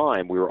 But at the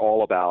time, we were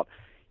all about,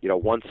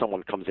 once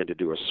someone comes in to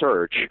do a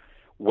search,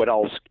 what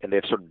else, and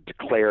they've sort of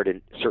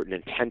declared certain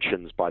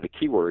intentions by the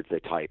keywords they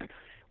type,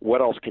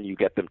 what else can you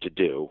get them to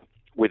do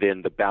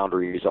within the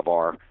boundaries of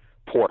our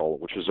portal,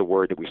 which was a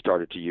word that we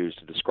started to use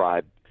to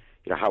describe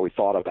how we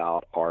thought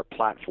about our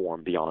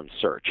platform beyond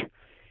search.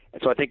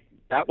 And so I think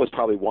that was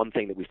probably one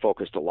thing that we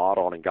focused a lot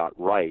on and got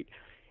right.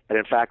 And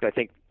in fact, I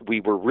think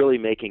we were really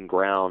making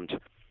ground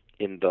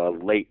in the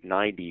late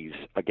 90s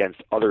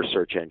against other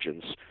search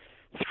engines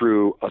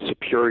through a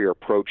superior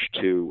approach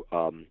to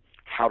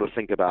how to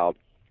think about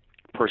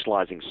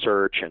personalizing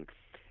search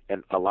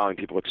and allowing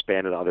people to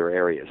expand in other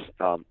areas.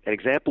 An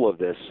example of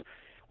this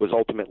was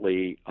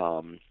ultimately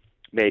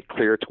made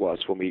clear to us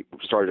when we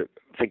started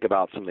to think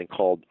about something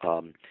called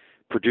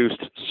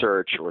produced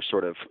search or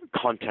sort of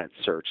content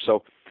search.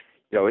 So,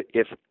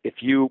 if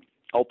you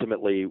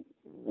ultimately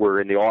were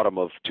in the autumn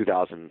of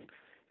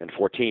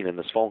 2014 in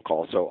this phone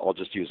call, so I'll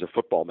just use a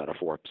football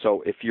metaphor.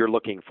 So if you're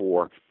looking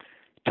for,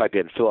 type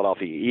in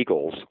Philadelphia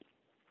Eagles,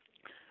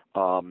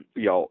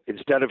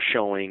 instead of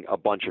showing a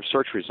bunch of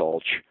search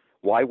results,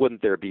 why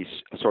wouldn't there be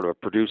sort of a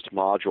produced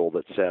module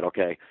that said,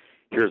 okay,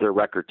 here's their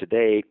record to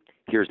date,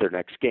 here's their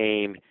next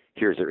game,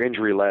 here's their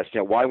injury list.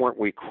 Why weren't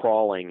we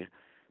crawling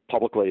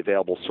publicly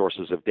available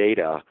sources of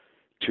data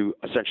to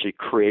essentially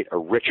create a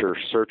richer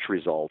search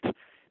result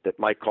that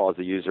might cause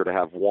the user to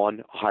have,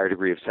 one, a higher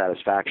degree of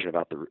satisfaction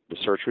about the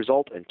search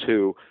result, and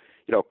two,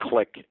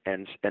 click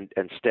and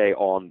stay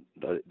on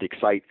the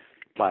Excite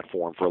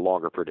platform for a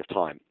longer period of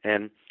time.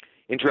 And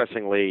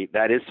interestingly,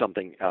 that is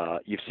something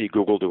you see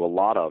Google do a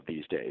lot of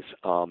these days.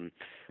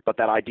 But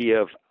that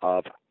idea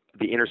of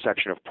the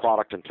intersection of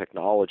product and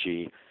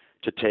technology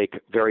to take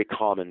very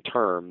common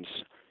terms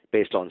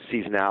based on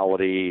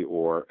seasonality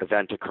or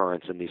event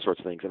occurrence and these sorts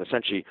of things, and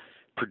essentially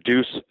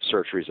produce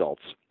search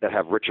results that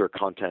have richer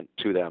content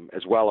to them,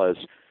 as well as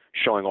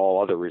showing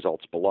all other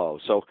results below.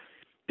 So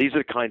these are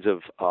the kinds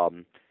of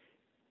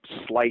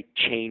slight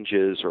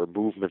changes or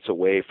movements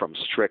away from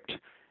strict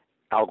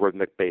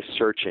algorithmic-based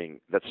searching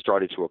that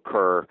started to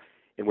occur,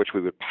 in which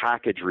we would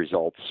package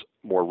results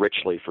more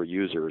richly for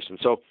users. And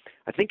so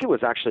I think it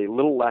was actually a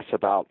little less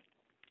about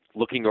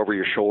looking over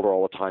your shoulder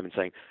all the time and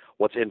saying,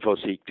 what's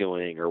InfoSeek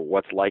doing, or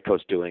what's Lycos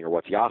doing, or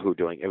what's Yahoo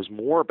doing. It was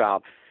more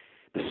about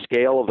the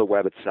scale of the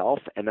web itself,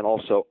 and then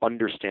also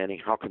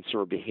understanding how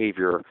consumer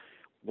behavior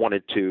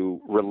wanted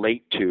to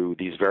relate to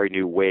these very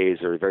new ways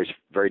or very,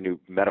 very new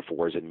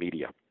metaphors in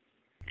media.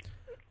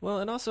 Well,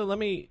 and also let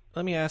me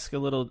ask a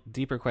little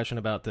deeper question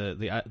about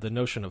the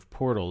notion of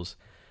portals,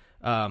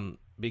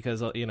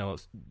 because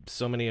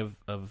so many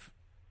of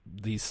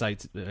these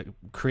sites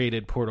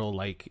created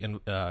portal-like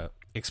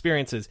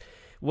experiences.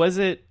 Was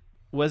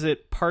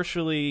it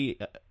partially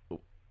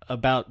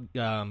about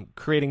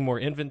creating more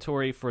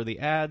inventory for the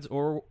ads,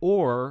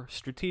 or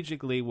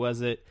strategically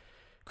was it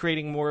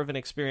creating more of an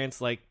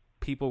experience like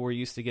people were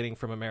used to getting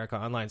from America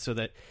Online, so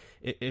that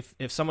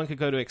if someone could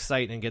go to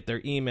Excite and get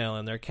their email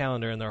and their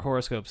calendar and their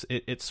horoscopes,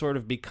 it sort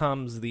of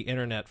becomes the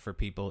internet for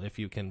people if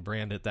you can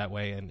brand it that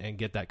way and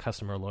get that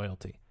customer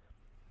loyalty?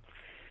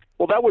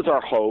 Well, that was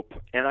our hope,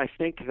 and I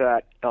think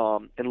that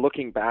in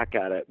looking back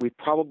at it, we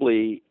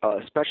probably,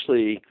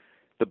 especially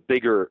the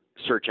bigger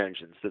search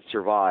engines that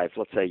survive,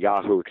 let's say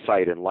Yahoo,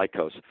 Excite, and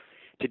Lycos,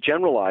 to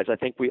generalize, I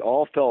think we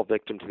all fell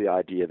victim to the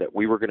idea that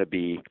we were going to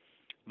be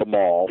the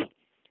mall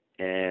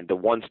and the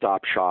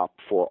one-stop shop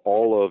for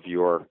all of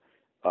your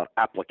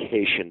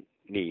application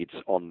needs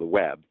on the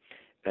web,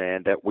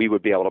 and that we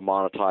would be able to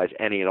monetize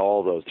any and all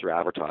of those through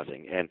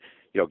advertising and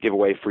give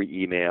away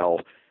free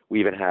email. We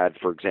even had,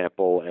 for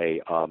example,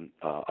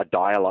 a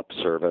dial-up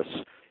service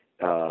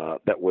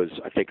that was,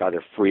 I think,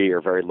 either free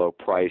or very low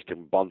priced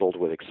and bundled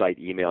with Excite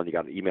email, and you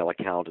got an email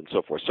account and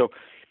so forth. So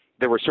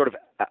there were sort of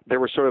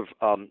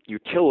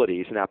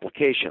utilities and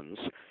applications,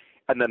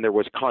 and then there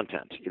was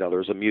content. There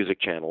was a music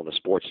channel and a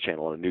sports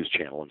channel and a news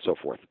channel and so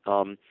forth.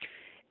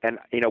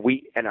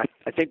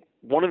 I think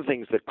one of the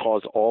things that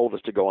caused all of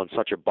us to go on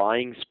such a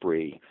buying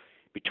spree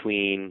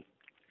between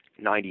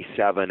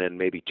 97 and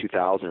maybe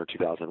 2000 or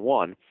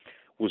 2001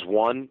 was,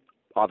 one,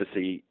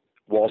 obviously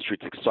Wall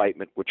Street's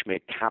excitement, which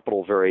made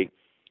capital very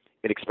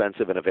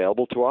inexpensive and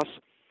available to us,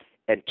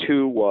 and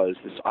two was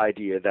this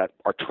idea that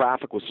our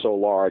traffic was so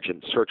large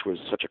and search was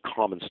such a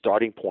common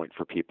starting point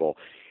for people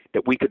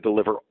that we could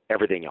deliver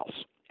everything else.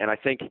 And I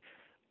think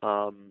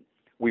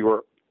we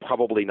were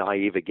probably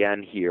naive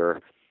again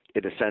here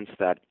in the sense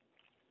that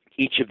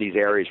each of these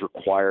areas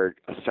required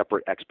a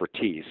separate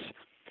expertise,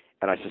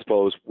 and I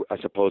suppose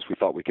we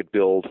thought we could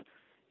build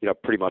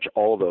pretty much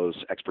all of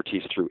those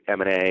expertise through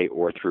M&A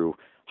or through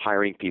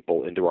hiring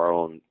people into our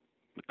own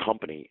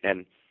company,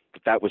 and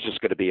that was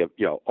just going to be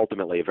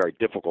ultimately a very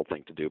difficult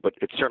thing to do. But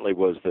it certainly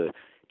was the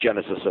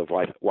genesis of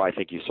why I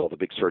think you saw the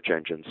big search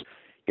engines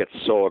get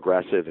so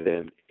aggressive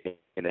in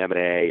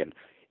M&A and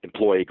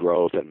employee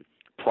growth and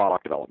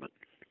product development.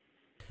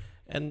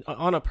 And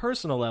on a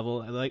personal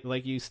level,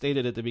 like you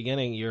stated at the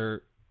beginning, you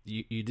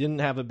didn't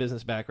have a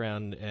business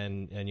background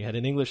and you had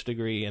an English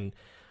degree, and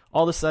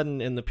all of a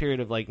sudden in the period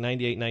of like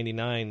 98,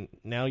 99,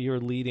 now you're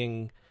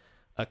leading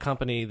a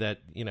company that,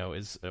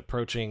 is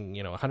approaching,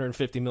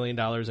 $150 million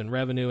in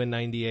revenue in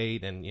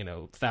 98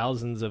 and,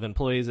 thousands of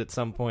employees at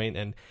some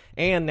point.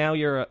 And now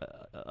you're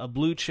a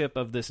blue chip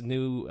of this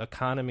new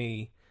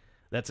economy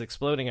that's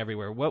exploding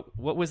everywhere. What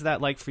was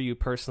that like for you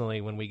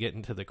personally when we get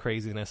into the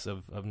craziness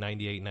of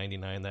 98,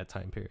 99, that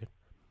time period?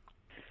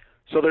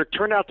 So there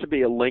turned out to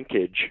be a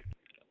linkage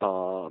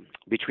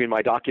between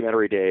my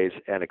documentary days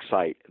and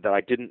Excite that I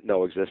didn't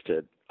know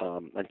existed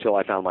until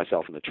I found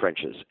myself in the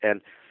trenches.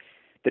 And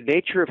the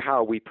nature of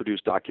how we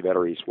produced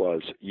documentaries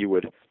was you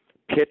would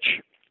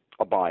pitch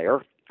a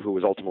buyer who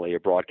was ultimately a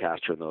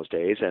broadcaster in those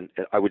days, and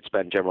I would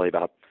spend generally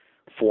about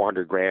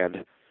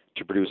 $400,000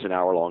 to produce an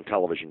hour-long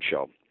television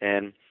show.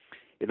 And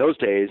in those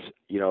days,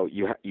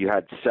 you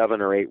had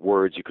 7 or 8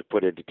 words you could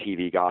put into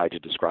TV Guide to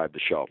describe the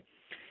show.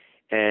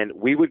 And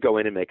we would go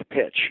in and make a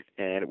pitch,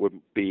 and it would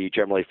be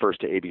generally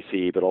first to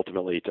ABC, but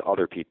ultimately to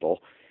other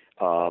people,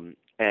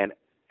 and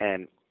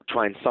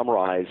try and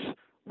summarize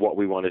what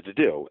we wanted to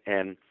do.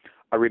 And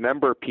I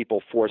remember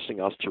people forcing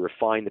us to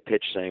refine the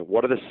pitch, saying,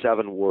 what are the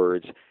 7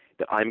 words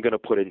that I'm going to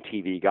put in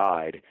TV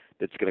Guide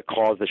that's going to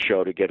cause the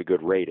show to get a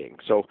good rating?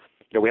 So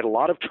we had a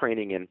lot of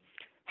training in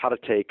how to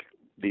take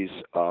these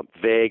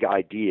vague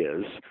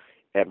ideas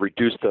and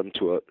reduce them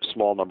to a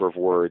small number of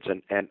words.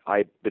 And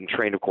I've been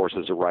trained, of course,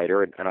 as a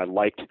writer, and I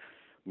liked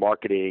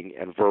marketing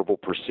and verbal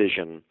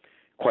precision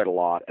quite a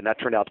lot, and that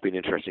turned out to be an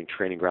interesting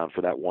training ground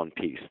for that one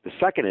piece. The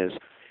second is,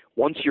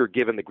 once you're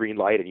given the green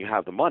light and you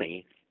have the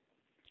money,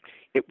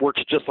 it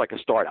works just like a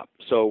startup.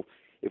 So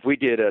if we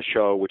did a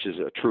show, which is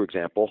a true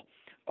example,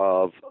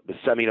 of the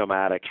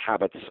semi-nomadic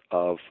habits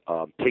of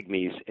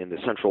pygmies in the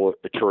central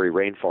Ituri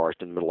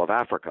rainforest in the middle of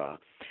Africa,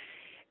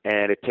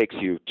 and it takes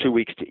you 2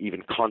 weeks to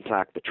even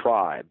contact the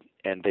tribe,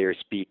 and they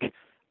speak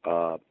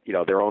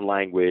their own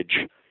language,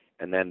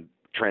 and then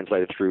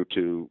translated through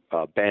to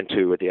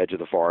Bantu at the edge of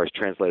the forest,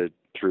 translated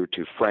through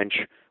to French,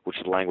 which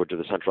is the language of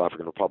the Central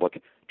African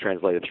Republic,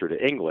 translated through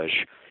to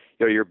English.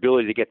 Your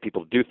ability to get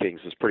people to do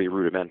things is pretty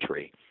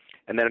rudimentary.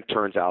 And then it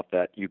turns out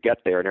that you get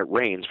there and it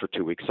rains for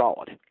 2 weeks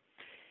solid.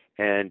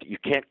 And you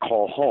can't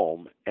call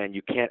home, and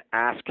you can't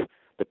ask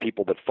the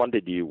people that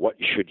funded you, what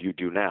should you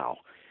do now?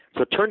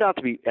 So it turned out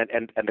to be,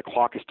 and the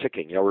clock is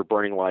ticking. We're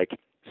burning like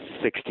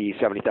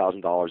 $60,000,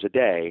 $70,000 a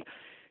day,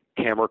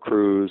 camera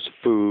crews,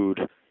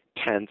 food,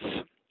 tents,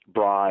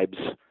 bribes,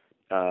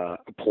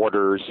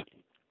 porters,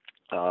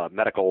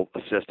 medical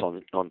assist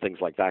on things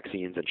like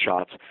vaccines and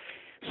shots.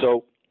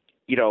 So,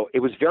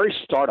 it was very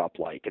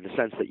startup-like in the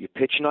sense that you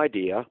pitch an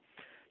idea,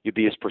 you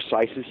be as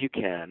precise as you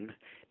can,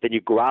 then you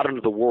go out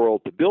into the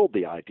world to build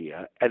the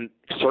idea, and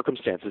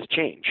circumstances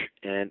change,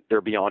 and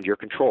they're beyond your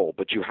control,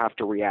 but you have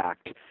to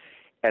react,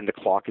 and the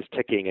clock is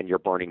ticking, and you're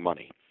burning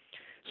money.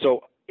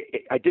 So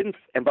I didn't,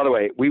 and by the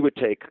way, we would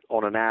take,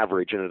 on an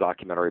average in a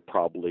documentary,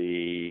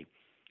 probably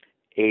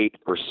 8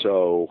 or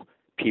so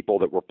people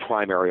that were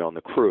primary on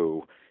the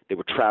crew. They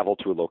would travel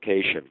to a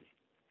location,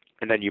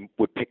 and then you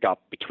would pick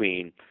up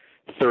between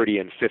 30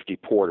 and 50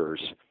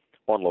 porters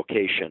on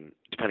location,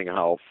 depending on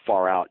how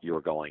far out you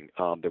were going.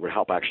 They would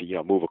help actually,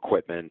 move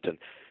equipment and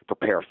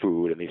prepare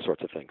food and these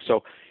sorts of things.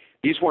 So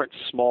these weren't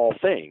small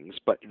things,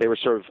 but they were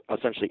sort of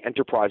essentially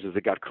enterprises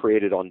that got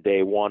created on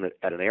day one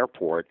at an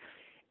airport,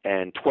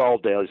 and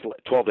 12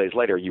 days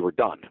later you were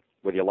done,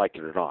 whether you liked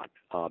it or not,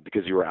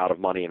 because you were out of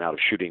money and out of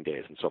shooting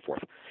days and so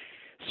forth.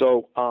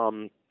 So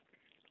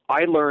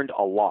I learned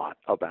a lot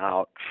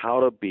about how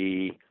to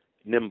be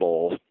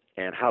nimble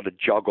and how to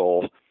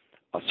juggle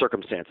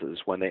circumstances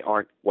when they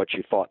aren't what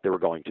you thought they were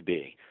going to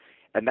be.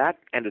 And that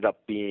ended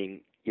up being,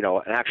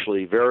 an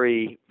actually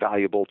very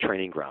valuable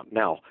training ground.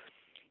 Now,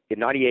 in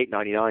 98,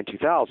 99,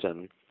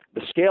 2000,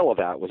 the scale of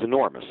that was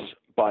enormous,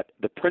 but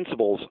the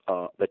principles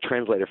that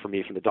translated for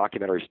me from the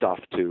documentary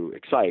stuff to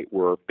Excite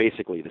were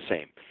basically the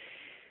same.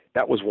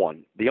 That was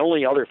one. The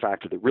only other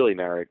factor that really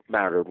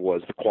mattered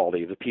was the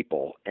quality of the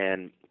people,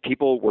 and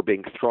people were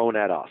being thrown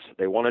at us.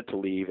 They wanted to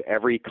leave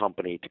every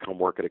company to come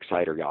work at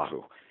Excite or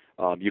Yahoo.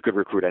 You could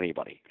recruit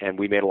anybody, and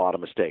we made a lot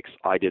of mistakes.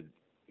 I did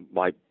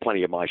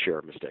plenty of my share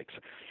of mistakes.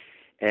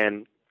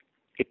 And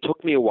it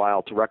took me a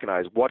while to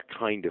recognize what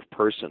kind of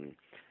person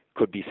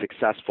could be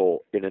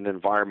successful in an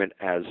environment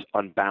as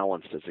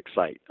unbalanced as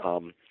Excite.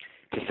 To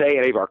say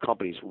any of our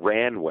companies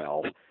ran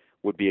well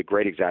would be a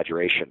great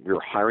exaggeration. We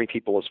were hiring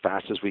people as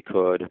fast as we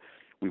could.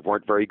 We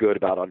weren't very good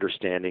about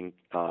understanding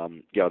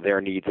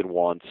their needs and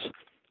wants.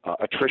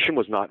 Attrition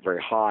was not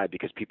very high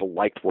because people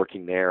liked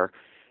working there.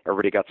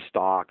 Everybody got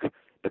stock.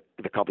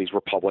 The companies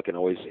were public and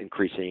always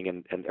increasing,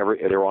 and they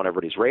were on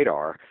everybody's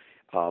radar.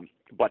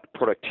 But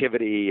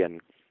productivity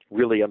and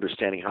really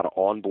understanding how to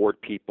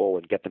onboard people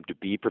and get them to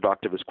be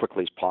productive as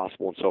quickly as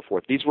possible and so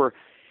forth, these were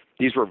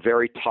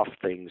very tough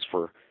things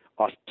for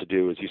us to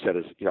do, as you said,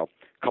 as a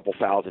couple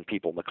thousand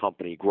people in the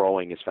company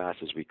growing as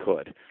fast as we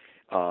could.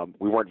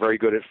 We weren't very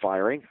good at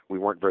firing. We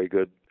weren't very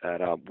good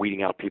at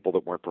weeding out people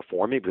that weren't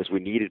performing because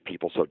we needed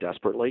people so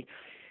desperately,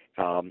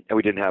 and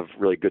we didn't have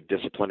really good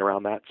discipline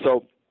around that.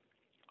 So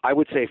I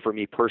would say for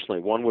me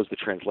personally, one was the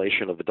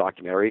translation of the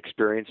documentary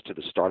experience to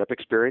the startup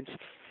experience,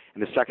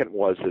 and the second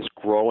was this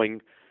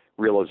growing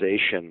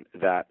realization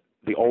that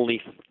the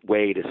only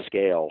way to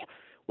scale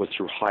was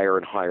through higher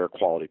and higher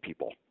quality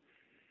people.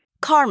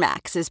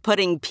 CarMax is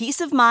putting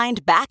peace of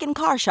mind back in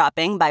car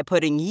shopping by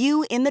putting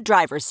you in the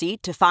driver's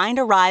seat to find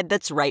a ride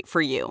that's right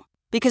for you.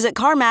 Because at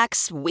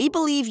CarMax, we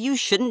believe you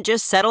shouldn't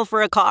just settle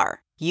for a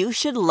car. You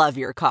should love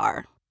your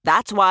car.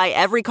 That's why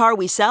every car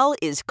we sell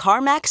is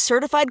CarMax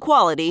certified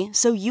quality,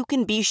 so you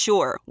can be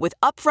sure with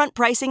upfront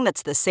pricing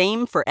that's the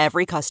same for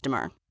every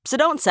customer. So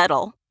don't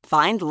settle.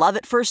 Find love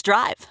at first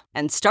drive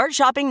and start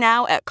shopping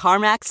now at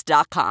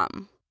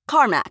CarMax.com.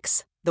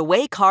 CarMax, the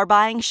way car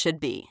buying should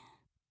be.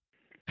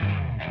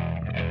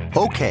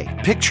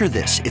 Okay, picture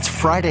this. It's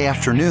Friday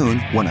afternoon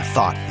when a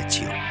thought hits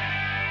you.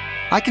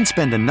 I can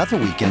spend another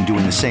weekend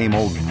doing the same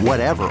old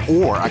whatever,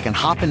 or I can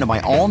hop into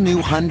my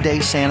all-new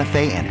Hyundai Santa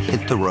Fe and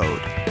hit the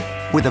road.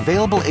 With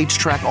available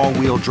H-Track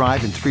all-wheel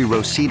drive and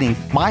 3-row seating,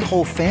 my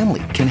whole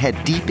family can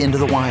head deep into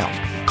the wild.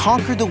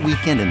 Conquer the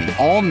weekend in the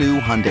all-new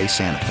Hyundai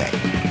Santa Fe.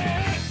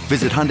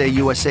 Visit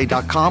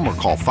HyundaiUSA.com or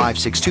call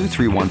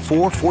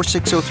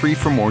 562-314-4603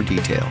 for more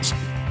details.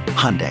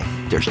 Hyundai,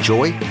 there's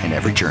joy in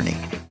every journey.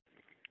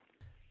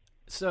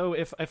 So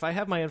if I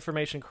have my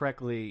information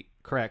correct,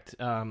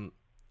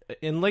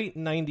 in late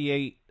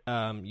 98,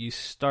 you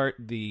start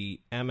the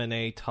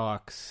M&A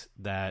talks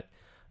that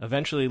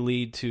eventually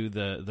lead to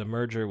the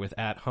merger with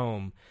At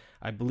Home.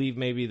 I believe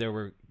maybe there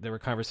were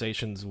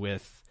conversations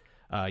with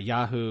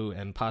Yahoo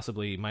and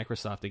possibly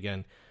Microsoft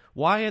again.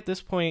 Why at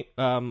this point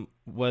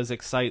was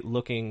Excite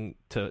looking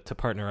to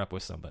partner up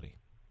with somebody?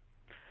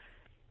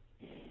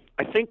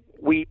 I think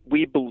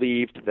we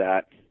believed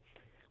that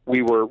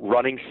we were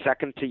running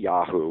second to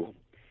Yahoo.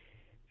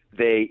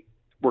 They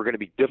were going to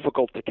be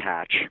difficult to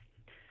catch.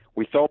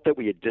 We felt that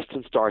we had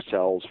distanced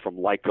ourselves from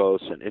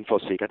Lycos and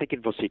InfoSeek. I think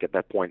InfoSeek at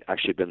that point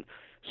actually had been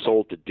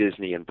sold to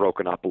Disney and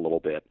broken up a little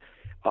bit.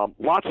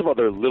 Lots of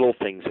other little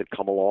things had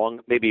come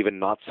along, maybe even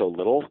not so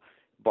little,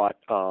 but,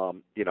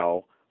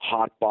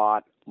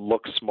 Hotbot,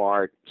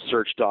 LookSmart,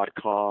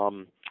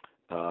 Search.com,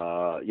 we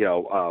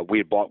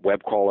had bought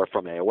WebCrawler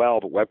from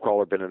AOL, but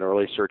WebCrawler had been an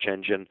early search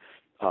engine.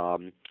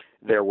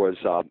 There was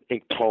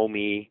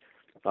Inktomi,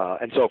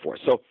 and so forth.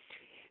 So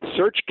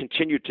search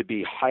continued to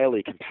be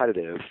highly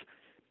competitive.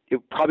 It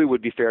probably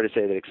would be fair to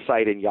say that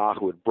Excite and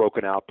Yahoo had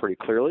broken out pretty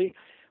clearly,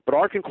 but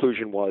our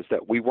conclusion was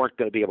that we weren't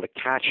going to be able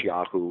to catch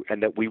Yahoo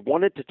and that we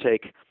wanted to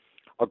take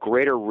a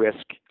greater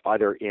risk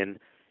either in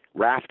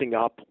rafting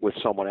up with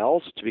someone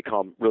else to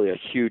become really a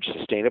huge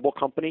sustainable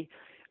company,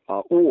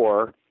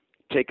 or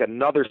take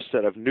another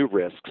set of new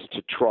risks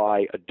to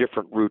try a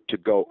different route to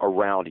go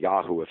around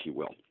Yahoo, if you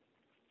will.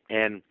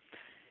 And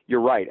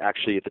you're right,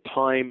 actually, at the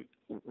time,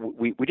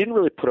 we didn't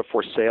really put a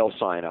for sale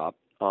sign up.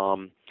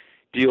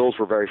 Deals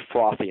were very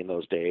frothy in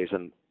those days,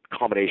 and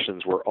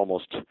combinations were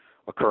almost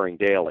occurring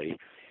daily.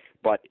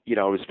 But, it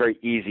was very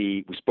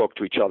easy. We spoke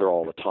to each other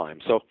all the time.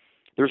 So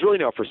there's really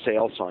no for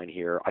sale sign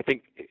here. I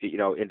think,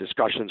 in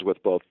discussions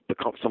with both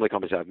some of the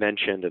companies I've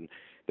mentioned and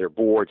their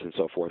boards and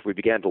so forth, we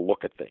began to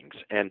look at things.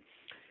 And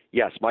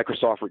yes,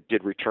 Microsoft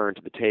did return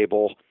to the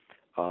table.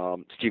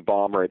 Steve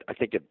Ballmer, I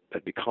think,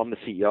 had become the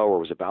CEO or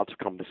was about to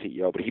become the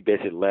CEO, but he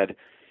basically led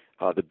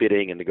the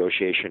bidding and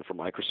negotiation for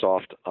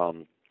Microsoft.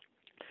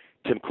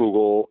 Tim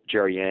Kugel,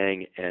 Jerry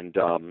Yang, and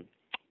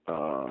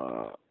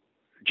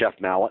Jeff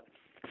Mallett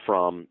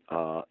from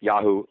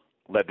Yahoo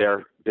led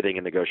their bidding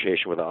and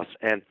negotiation with us.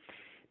 And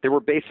they were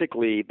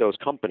basically those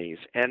companies.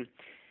 And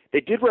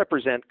they did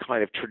represent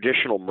kind of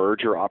traditional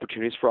merger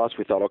opportunities for us.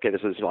 We thought, okay,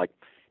 this is like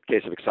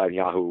case of Excite and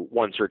Yahoo,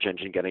 one search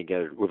engine getting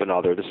together with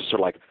another. This is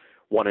sort of like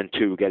one and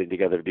two getting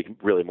together to be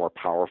really more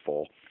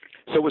powerful.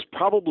 So it was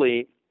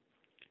probably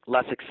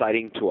less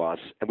exciting to us,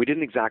 and we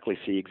didn't exactly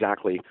see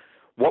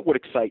what would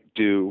Excite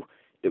do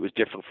that was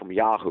different from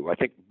Yahoo. I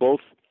think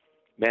both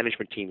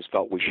management teams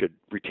felt we should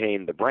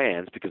retain the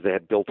brands because they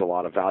had built a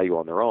lot of value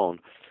on their own.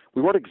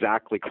 We weren't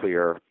exactly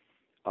clear.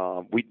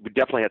 We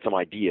definitely had some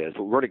ideas,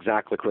 but we weren't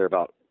exactly clear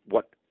about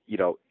what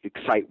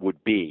Excite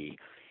would be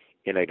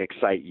in an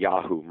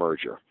Excite-Yahoo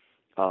merger.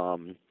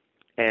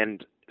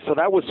 And so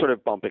that was sort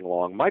of bumping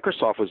along.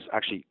 Microsoft was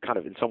actually kind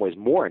of in some ways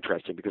more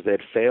interesting because they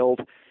had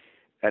failed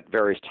at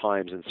various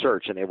times in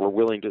search, and they were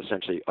willing to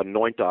essentially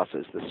anoint us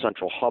as the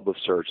central hub of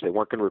search. They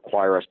weren't going to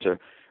require us to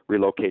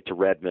relocate to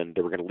Redmond.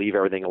 They were going to leave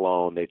everything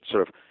alone. They'd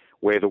sort of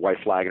wave the white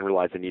flag and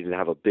realize they needed to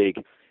have a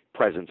big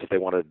presence if they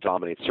wanted to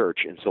dominate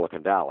search in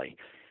Silicon Valley.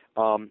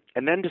 And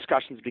then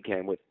discussions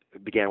began with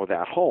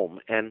At Home,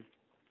 and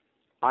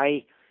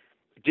I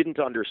didn't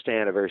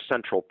understand a very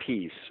central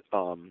piece,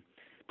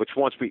 which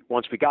once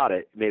we got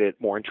it, made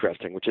it more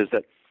interesting, which is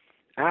that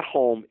At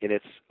Home, in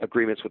its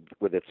agreements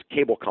with its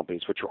cable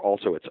companies, which are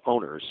also its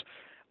owners,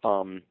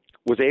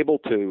 was able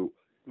to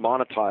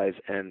monetize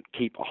and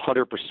keep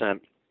 100%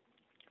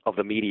 of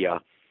the media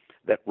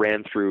that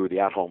ran through the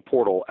At Home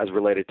portal as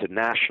related to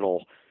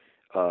national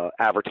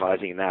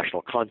advertising and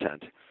national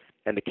content.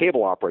 And the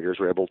cable operators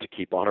were able to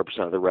keep 100%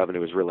 of the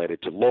revenue as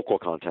related to local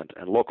content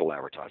and local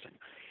advertising.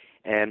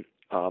 And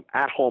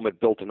At Home had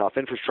built enough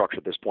infrastructure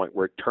at this point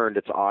where it turned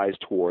its eyes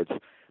towards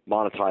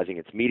monetizing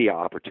its media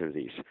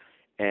opportunities.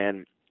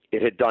 And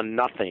it had done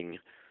nothing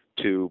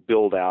to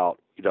build out,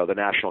 the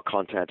national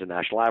content and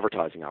national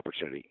advertising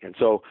opportunity. And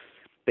so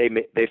they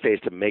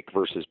faced a make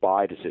versus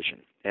buy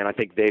decision. And I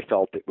think they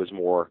felt it was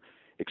more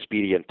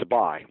expedient to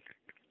buy.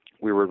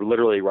 We were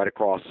literally right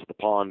across the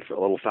pond, a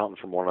little fountain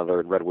from one another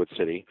in Redwood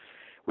City.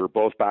 We were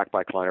both backed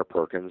by Kleiner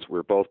Perkins. We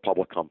were both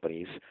public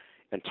companies.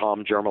 And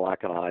Tom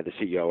Jermolak and I, the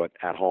CEO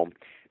at Home,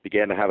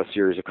 began to have a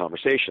series of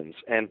conversations.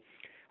 And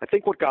I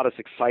think what got us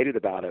excited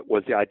about it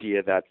was the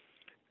idea that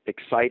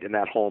Excite and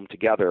At Home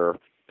together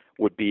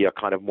would be a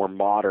kind of more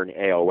modern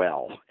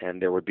AOL,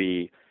 and there would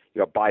be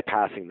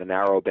bypassing the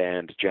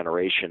narrowband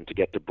generation to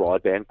get to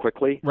broadband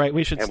quickly. Right.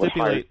 We should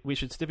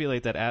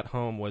stipulate that At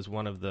Home was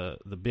one of the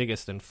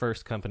biggest and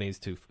first companies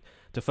to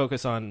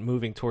focus on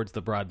moving towards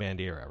the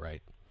broadband era,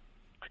 right?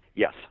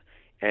 Yes.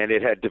 And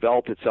it had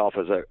developed itself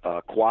as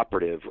a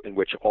cooperative in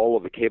which all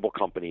of the cable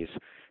companies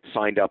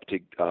signed up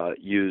to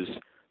use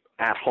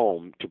At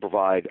Home to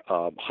provide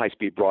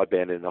high-speed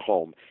broadband in the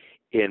home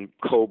in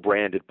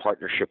co-branded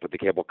partnership with the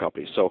cable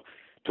companies. So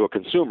to a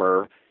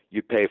consumer,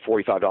 you pay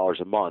 $45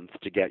 a month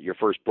to get your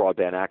first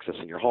broadband access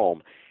in your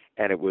home,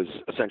 and it was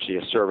essentially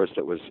a service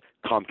that was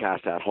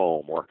Comcast at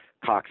Home or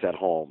Cox at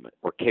Home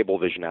or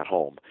Cablevision at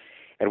Home.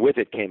 And with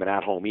it came an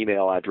at-home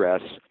email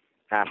address,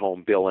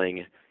 at-home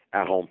billing,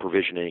 at-home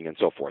provisioning and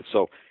so forth.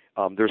 So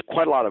there's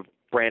quite a lot of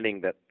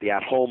branding that the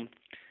at-home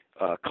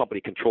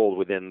company controlled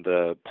within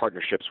the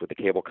partnerships with the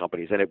cable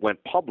companies, and it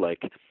went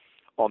public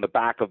on the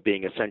back of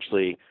being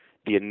essentially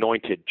the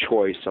anointed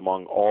choice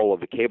among all of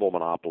the cable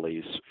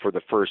monopolies for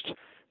the first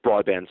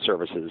broadband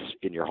services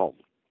in your home.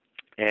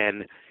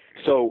 And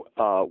so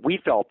we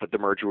felt that the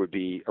merger would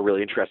be a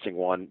really interesting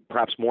one,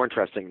 perhaps more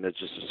interesting than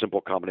just a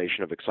simple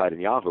combination of Excite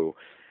and Yahoo,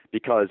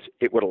 because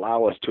it would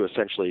allow us to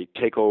essentially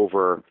take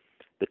over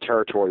the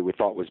territory we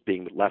thought was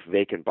being left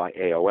vacant by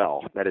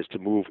AOL, that is to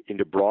move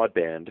into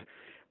broadband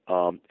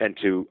and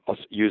to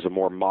use a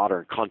more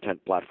modern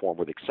content platform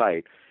with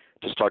Excite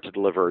to start to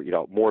deliver,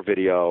 more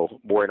video,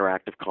 more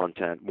interactive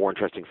content, more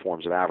interesting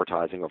forms of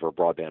advertising over a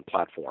broadband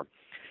platform.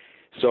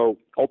 So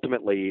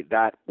ultimately,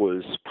 that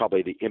was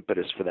probably the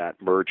impetus for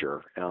that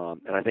merger,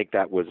 and I think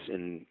that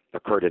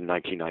occurred in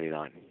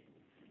 1999.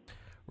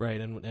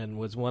 Right, and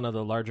was one of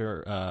the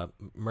larger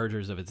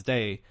mergers of its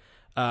day.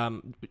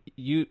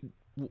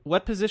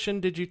 What position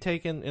did you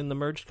take in the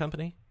merged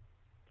company?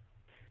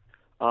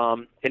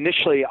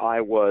 Initially,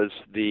 I was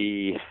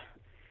the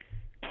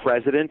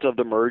president of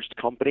the merged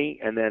company,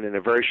 and then in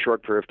a very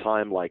short period of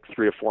time, like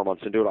 3 or 4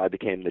 months into it, I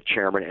became the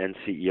chairman and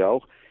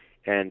CEO,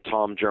 and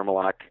Tom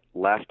Jermolak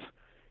left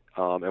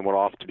and went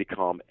off to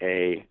become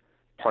a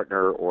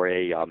partner or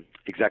a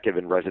executive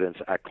in residence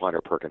at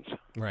Kleiner Perkins.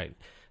 Right,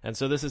 and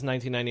so this is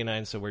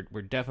 1999, so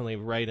we're definitely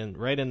right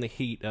in the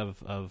heat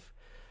of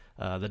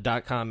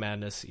the .com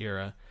madness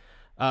era.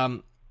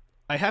 I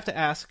have to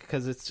ask,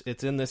 because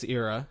it's in this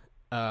era,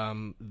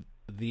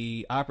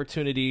 the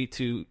opportunity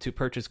to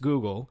purchase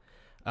Google,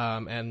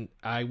 and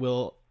I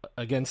will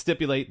again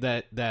stipulate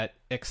that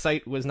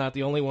Excite was not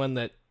the only one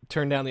that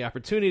turned down the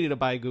opportunity to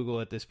buy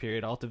Google at this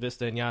period.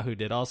 AltaVista and Yahoo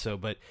did also.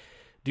 But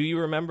do you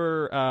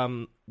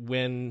remember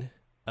when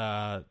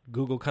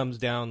Google comes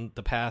down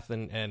the path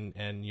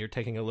and you're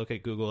taking a look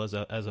at Google as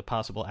a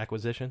possible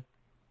acquisition?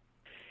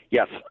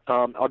 Yes,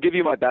 I'll give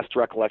you my best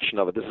recollection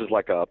of it. This is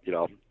like a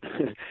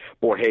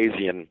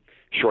Borgesian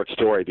short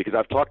story, because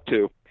I've talked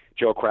to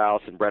Joe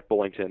Kraus and Brett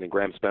Bullington and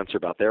Graham Spencer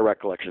about their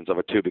recollections of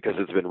it too, because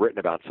it's been written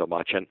about so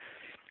much, and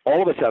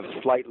all of us have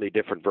slightly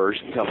different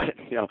versions of it.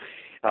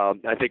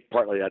 I think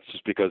partly that's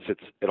just because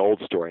it's an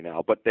old story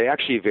now, but they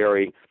actually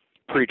vary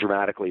pretty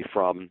dramatically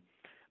from.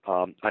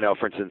 I know,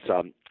 for instance,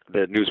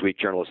 the Newsweek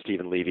journalist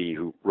Stephen Levy,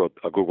 who wrote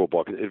a Google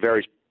book, it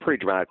varies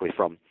pretty dramatically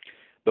from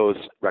those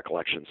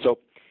recollections. So,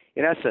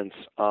 in essence,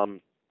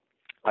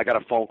 I got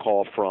a phone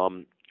call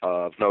from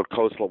Vinod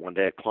Khosla one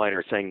day at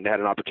Kleiner saying they had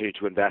an opportunity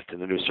to invest in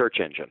the new search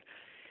engine.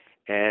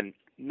 And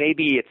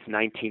maybe it's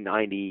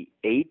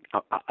 1998.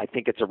 I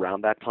think it's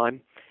around that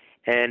time.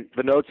 And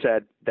Vinod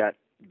said that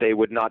they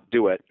would not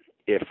do it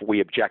if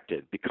we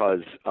objected,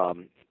 because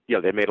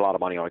they made a lot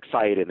of money on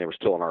Excite and they were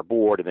still on our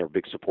board and they were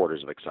big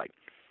supporters of Excite.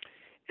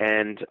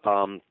 And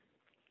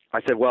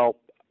I said, well,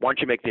 why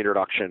don't you make the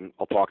introduction?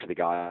 I'll talk to the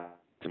guy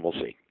and we'll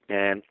see.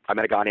 And I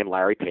met a guy named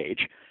Larry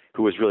Page,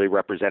 who was really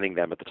representing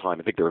them at the time.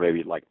 I think there were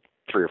maybe like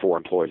 3 or 4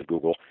 employees of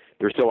Google.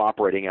 They were still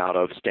operating out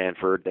of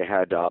Stanford. They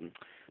had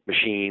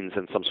machines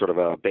and some sort of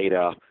a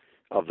beta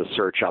of the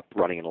search up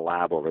running in a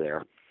lab over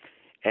there.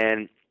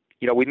 And,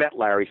 we met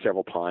Larry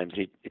several times.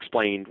 He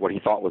explained what he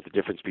thought was the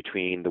difference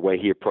between the way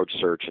he approached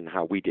search and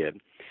how we did.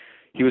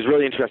 He was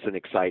really interested in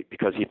Excite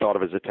because he thought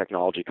of it as a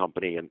technology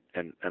company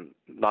and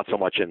not so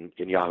much in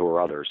Yahoo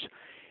or others.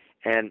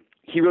 And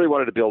he really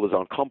wanted to build his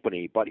own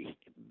company, but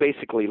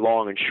basically,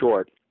 long and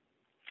short,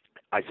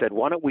 I said,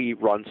 why don't we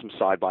run some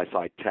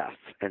side-by-side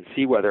tests and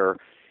see whether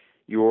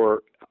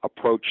your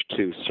approach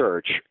to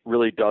search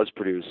really does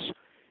produce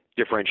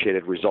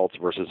differentiated results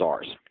versus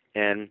ours.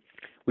 And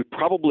we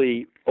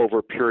probably, over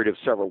a period of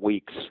several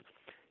weeks,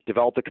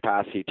 developed the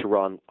capacity to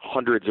run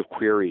hundreds of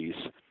queries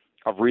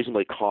of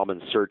reasonably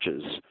common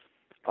searches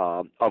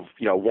of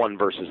one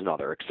versus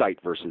another, Excite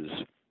versus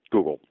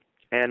Google.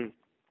 And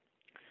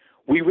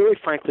we really,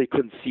 frankly,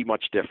 couldn't see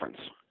much difference.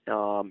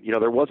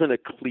 There wasn't a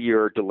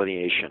clear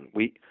delineation.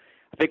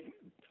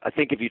 I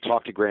think if you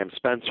talk to Graham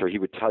Spencer, he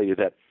would tell you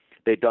that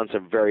they'd done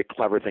some very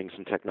clever things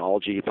in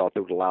technology. He thought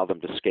that would allow them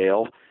to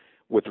scale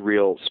with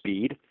real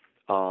speed.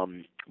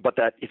 But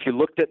that if you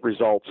looked at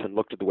results and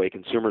looked at the way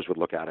consumers would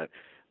look at it,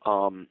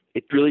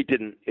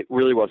 it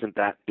really wasn't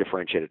that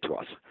differentiated to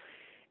us.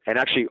 And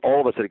actually,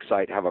 all of us at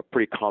Excite have a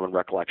pretty common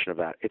recollection of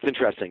that. It's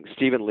interesting.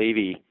 Stephen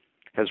Levy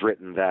has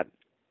written that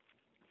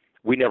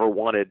we never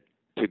wanted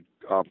to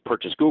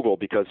purchase Google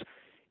because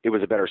it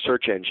was a better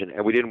search engine,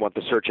 and we didn't want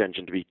the search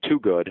engine to be too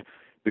good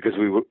because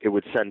it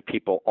would send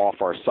people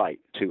off our site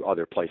to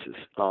other places.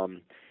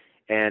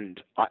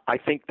 And I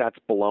think that's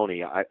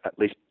baloney, at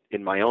least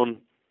in my own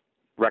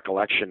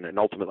recollection, and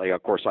ultimately,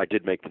 of course, I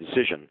did make the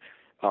decision.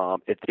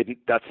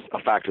 That's a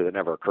factor that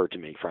never occurred to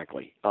me,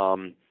 frankly.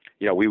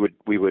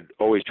 We would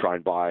always try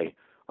and buy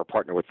or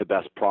partner with the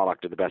best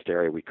product in the best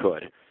area we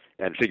could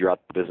and figure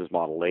out the business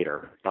model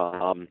later.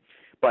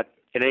 But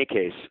in any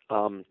case,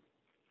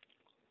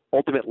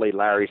 ultimately,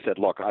 Larry said,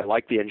 look, I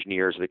like the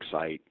engineers at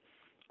Excite.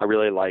 I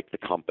really like the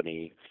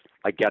company.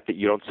 I get that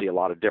you don't see a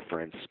lot of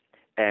difference.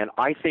 And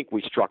I think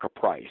we struck a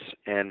price.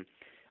 And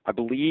I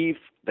believe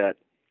that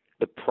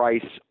the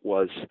price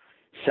was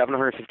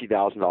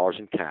 $750,000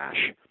 in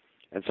cash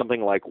and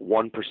something like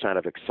 1%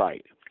 of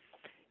Excite.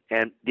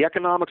 And the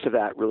economics of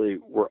that really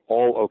were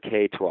all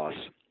okay to us.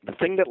 The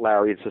thing that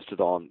Larry insisted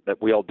on,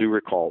 that we all do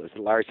recall, is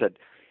that Larry said,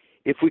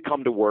 if we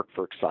come to work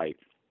for Excite,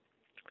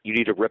 you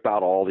need to rip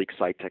out all the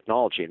Excite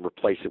technology and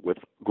replace it with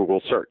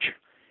Google search.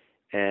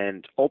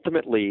 And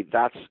ultimately,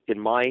 that's, in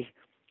my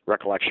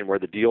recollection, where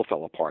the deal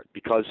fell apart,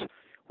 because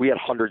we had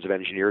hundreds of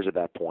engineers at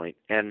that point,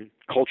 and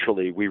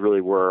culturally, we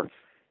really were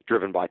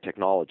driven by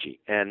technology.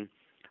 And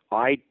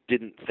I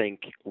didn't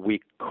think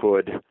we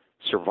could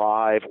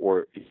survive,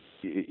 or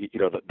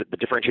the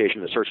differentiation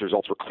in the search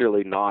results were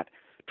clearly not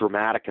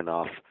dramatic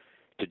enough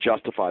to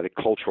justify the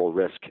cultural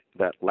risk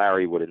that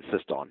Larry would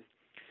insist on.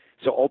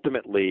 So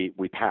ultimately,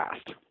 we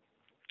passed.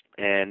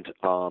 And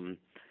and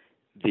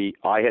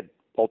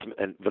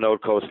Vinod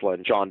Khosla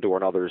and John Doerr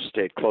and others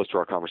stayed close to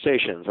our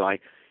conversations, and I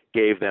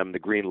gave them the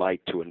green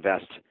light to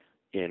invest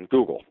in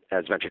Google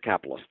as venture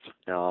capitalists,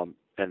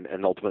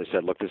 and ultimately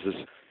said, look, this is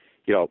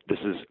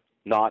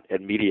not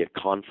immediate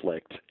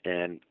conflict,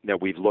 and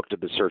we've looked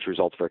at the search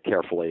results very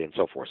carefully and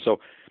so forth. So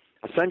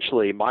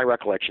essentially, my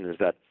recollection is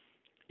that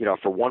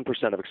for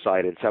 1% of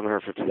Excite and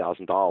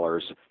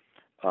 $750,000,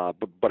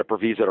 but a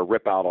proviso to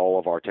rip out all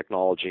of our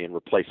technology and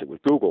replace it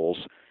with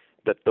Google's,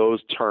 that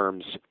those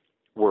terms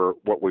were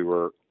what we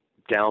were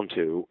down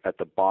to at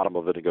the bottom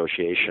of the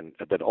negotiation,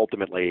 that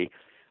ultimately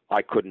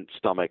I couldn't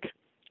stomach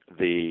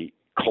the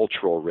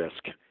cultural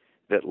risk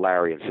that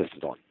Larry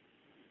insisted on.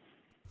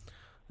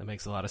 That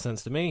makes a lot of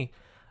sense to me.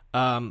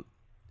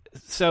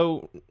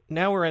 So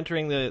now we're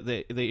entering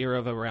the era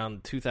of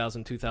around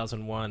 2000,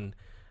 2001,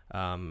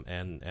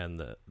 and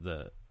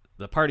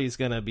the party's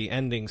going to be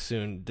ending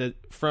soon.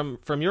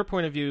 From your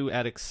point of view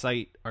at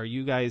Excite, are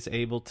you guys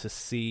able to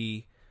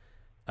see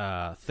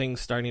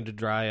things starting to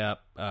dry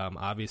up?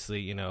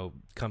 Obviously,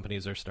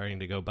 companies are starting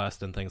to go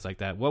bust and things like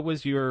that. What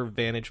was your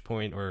vantage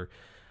point or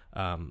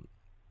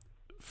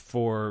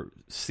for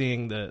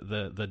seeing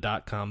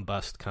the .com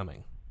bust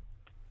coming?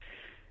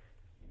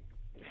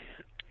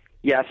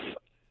 Yes.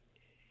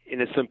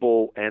 In a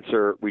simple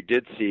answer, we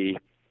did see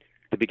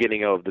the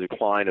beginning of the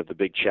decline of the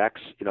big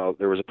checks.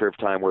 There was a period of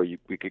time where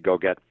we could go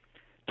get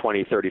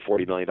 $20, $30,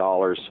 $40 million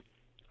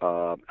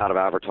out of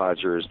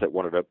advertisers that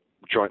wanted to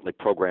jointly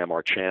program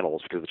our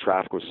channels because the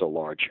traffic was so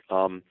large.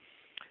 And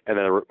then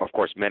there were, of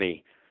course,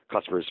 many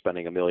customers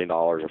spending $1 million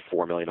or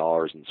 $4 million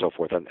and so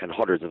forth, and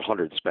hundreds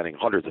spending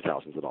hundreds of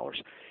thousands of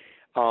dollars.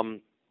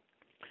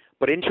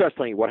 But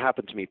interestingly, what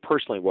happened to me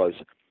personally was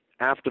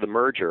after the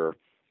merger,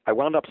 I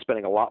wound up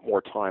spending a lot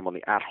more time on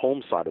the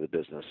at-home side of the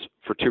business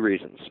for two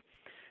reasons.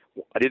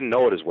 I didn't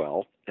know it as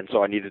well, and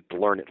so I needed to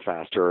learn it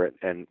faster.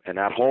 And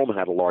at-home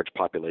had a large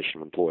population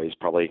of employees,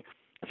 probably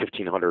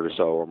 1,500 or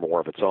so or more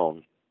of its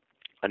own.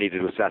 I needed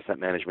to assess that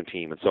management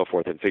team and so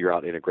forth and figure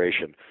out the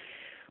integration.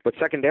 But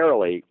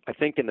secondarily, I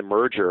think in the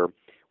merger,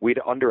 we'd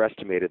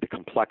underestimated the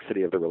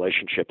complexity of the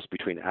relationships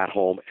between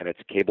at-home and its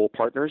cable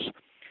partners.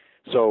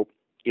 So,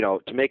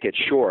 to make it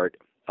short,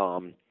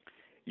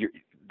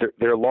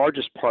 their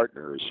largest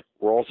partners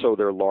were also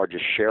their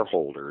largest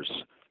shareholders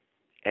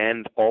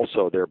and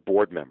also their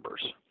board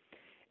members.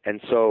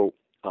 And so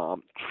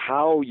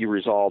how you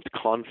resolved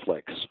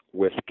conflicts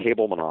with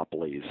cable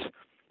monopolies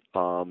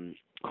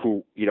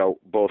who,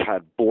 both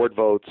had board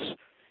votes,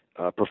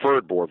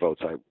 preferred board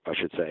votes, I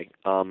should say,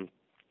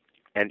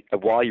 and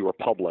while you were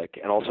public,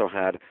 and also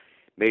had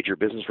major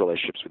business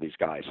relationships with these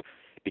guys,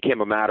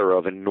 became a matter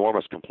of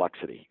enormous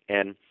complexity.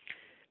 And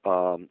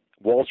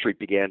Wall Street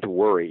began to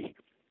worry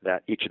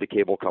that each of the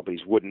cable companies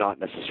would not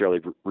necessarily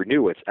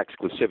renew its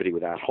exclusivity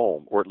with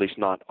at-home, or at least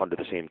not under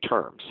the same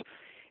terms.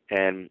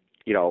 And,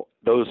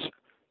 those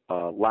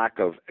lack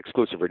of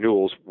exclusive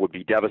renewals would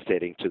be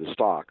devastating to the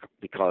stock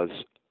because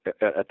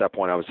at that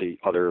point, obviously,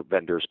 other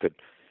vendors could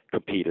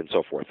compete and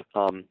so forth.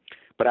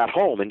 But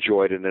at-home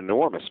enjoyed an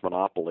enormous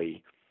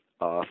monopoly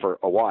for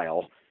a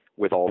while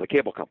with all the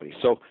cable companies.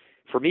 So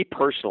for me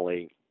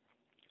personally,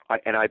 I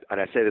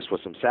say this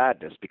with some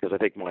sadness because I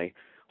think my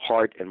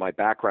heart and my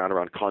background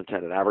around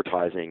content and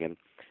advertising and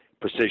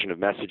precision of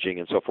messaging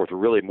and so forth were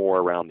really more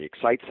around the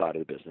Excite side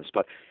of the business.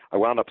 But I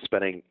wound up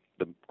spending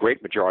the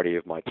great majority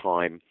of my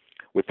time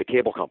with the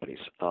cable companies,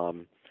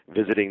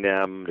 visiting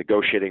them,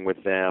 negotiating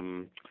with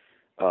them,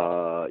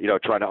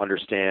 trying to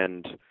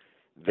understand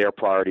their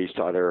priorities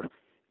to either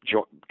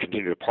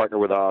continue to partner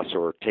with us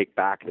or take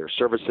back their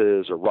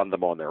services or run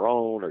them on their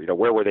own, or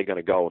where were they going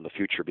to go in the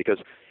future? Because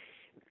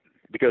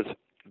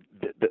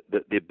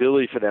the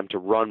ability for them to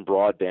run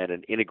broadband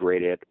and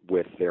integrate it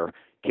with their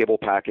cable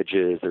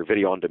packages, their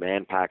video on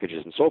demand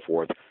packages, and so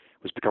forth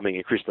was becoming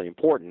increasingly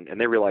important,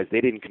 and they realized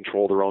they didn't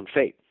control their own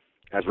fate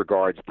as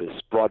regards this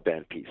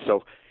broadband piece.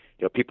 So,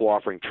 people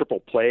offering triple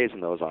plays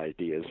in those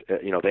ideas,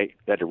 they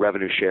had to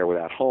revenue share with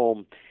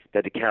at-home, they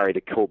had to carry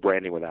the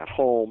co-branding with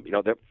at-home.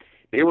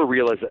 They were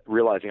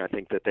realizing, I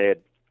think, that they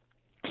had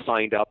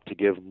signed up to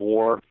give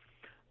more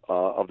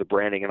of the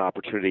branding and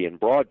opportunity in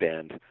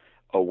broadband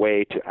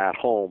away to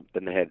at-home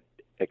than they had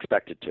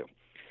expected to.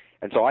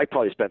 And so I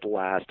probably spent the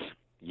last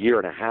year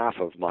and a half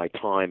of my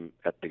time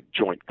at the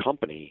joint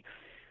company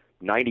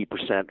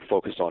 90%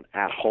 focused on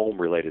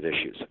at-home related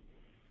issues.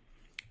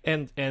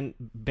 And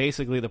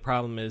basically the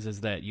problem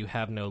is that you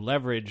have no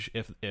leverage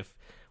if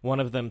one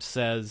of them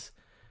says,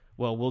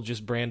 well, we'll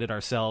just brand it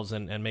ourselves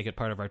and make it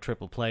part of our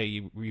triple play.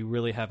 You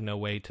really have no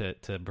way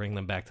to bring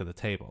them back to the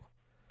table.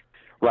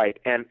 Right,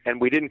 and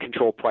we didn't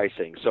control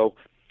pricing. So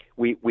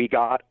we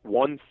got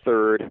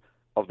 1/3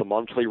 of the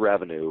monthly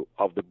revenue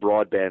of the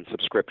broadband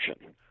subscription.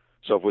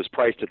 So if it was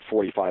priced at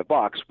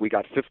 $45, we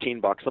got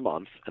 $15 a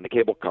month, and the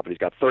cable companies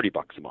got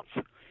 $30 a month.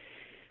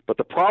 But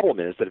the problem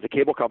is that if the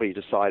cable company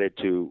decided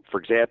to, for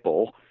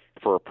example,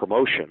 for a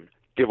promotion,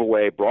 give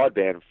away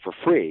broadband for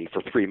free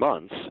for 3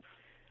 months,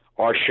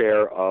 our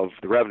share of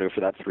the revenue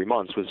for that 3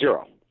 months was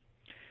zero.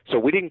 So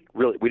we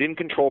didn't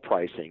control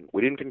pricing,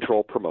 we didn't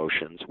control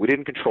promotions, we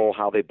didn't control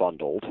how they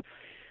bundled,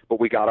 but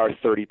we got our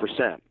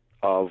 30%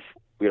 of,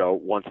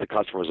 once the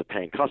customer was a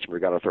paying customer, we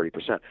got our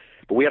 30%.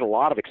 But we had a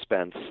lot of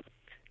expense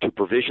to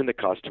provision the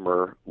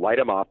customer, light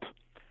them up,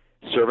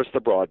 service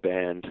the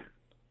broadband,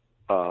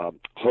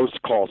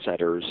 host call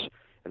centers,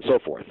 and so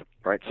forth,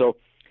 right? So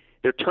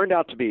there turned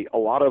out to be a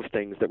lot of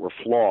things that were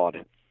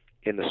flawed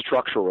in the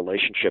structural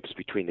relationships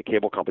between the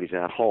cable companies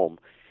and at home.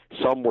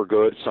 Some were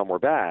good, some were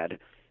bad,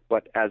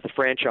 but as the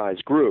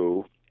franchise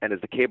grew and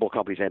as the cable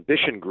company's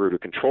ambition grew to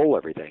control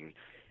everything,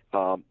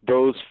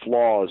 those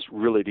flaws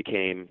really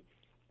became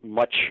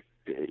much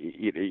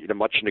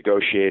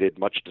negotiated,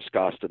 much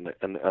discussed,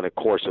 and a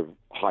course of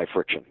high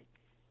friction.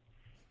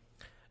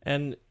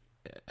 And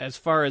as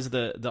far as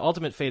the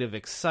ultimate fate of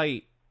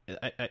Excite,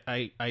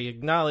 I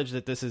acknowledge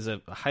that this is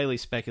a highly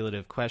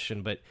speculative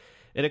question, but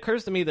it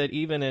occurs to me that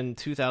even in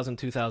 2000,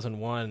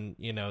 2001,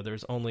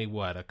 there's only,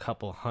 a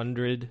couple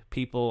hundred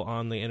people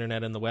on the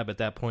internet and the web at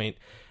that point,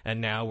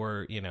 and now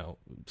we're,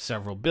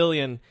 several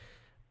billion.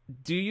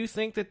 Do you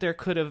think that there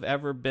could have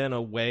ever been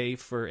a way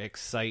for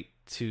Excite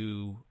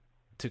to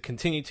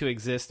continue to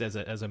exist as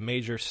a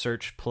major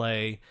search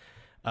play,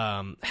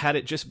 had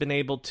it just been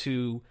able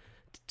to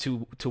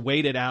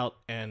wait it out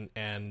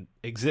and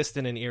exist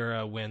in an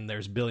era when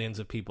there's billions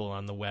of people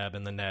on the web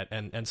and the net,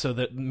 and so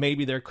that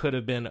maybe there could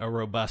have been a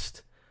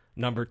robust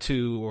number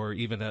two or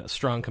even a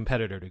strong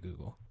competitor to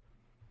Google?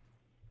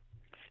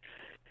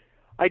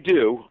 I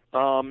do,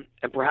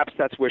 and perhaps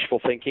that's wishful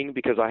thinking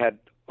because I had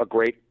a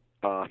great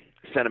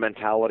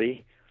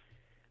sentimentality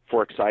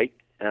for Excite,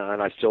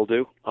 and I still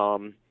do.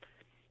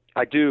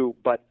 I do,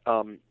 but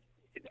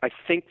I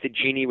think the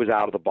genie was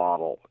out of the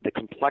bottle. The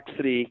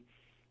complexity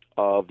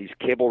of these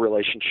cable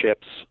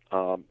relationships,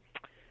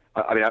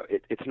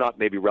 it's not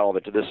maybe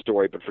relevant to this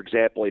story, but for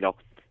example,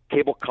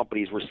 cable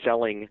companies were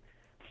selling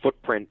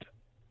footprint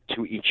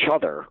to each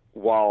other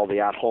while the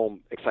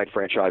at-home Excite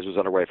franchise was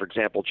underway. For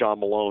example, John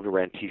Malone, who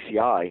ran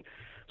TCI,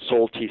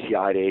 sold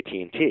TCI to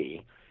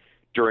AT&T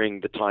during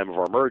the time of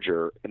our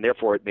merger, and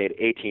therefore it made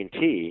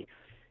AT&T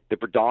the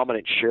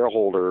predominant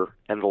shareholder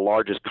and the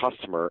largest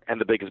customer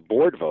and the biggest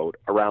board vote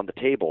around the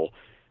table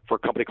for a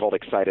company called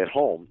Excite at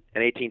Home.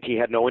 And AT&T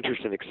had no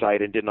interest in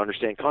Excite and didn't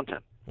understand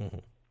content. Mm-hmm.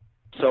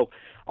 So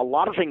a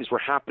lot of things were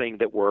happening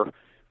that were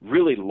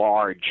really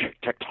large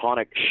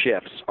tectonic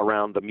shifts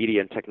around the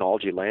media and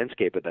technology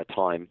landscape at that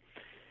time.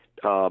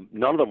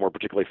 None of them were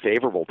particularly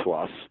favorable to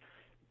us,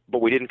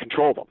 but we didn't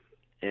control them.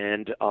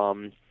 And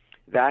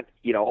that,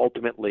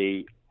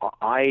 ultimately,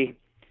 I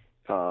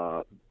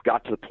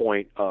got to the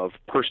point of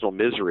personal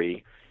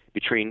misery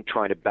between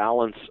trying to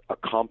balance a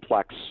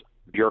complex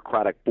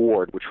bureaucratic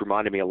board, which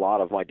reminded me a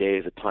lot of my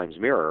days at Times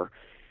Mirror.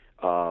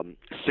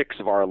 6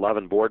 of our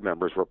 11 board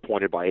members were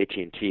appointed by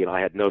AT&T, and I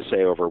had no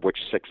say over which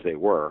 6 they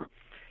were.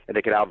 And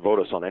they could outvote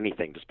us on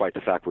anything, despite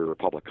the fact we were a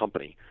public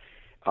company.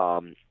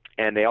 And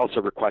they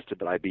also requested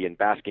that I be in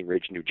Basking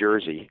Ridge, New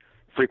Jersey,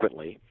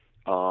 frequently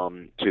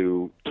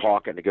to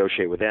talk and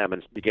negotiate with them,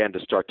 and began to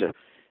start to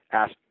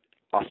ask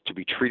us to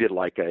be treated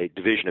like a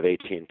division of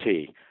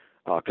AT&T,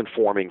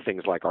 conforming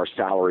things like our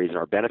salaries and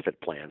our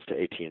benefit plans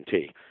to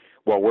AT&T.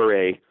 Well, we're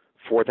a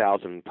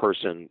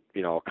 4,000-person,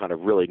 kind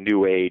of really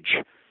new age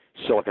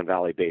Silicon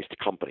Valley-based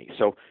company.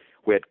 So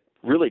we had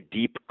really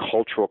deep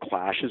cultural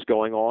clashes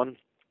going on.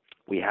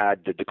 We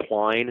had the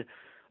decline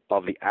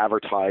of the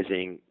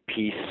advertising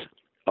piece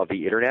of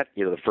the internet,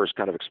 the first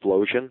kind of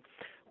explosion.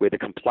 We had the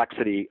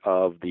complexity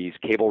of these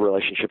cable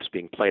relationships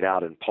being played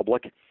out in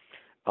public.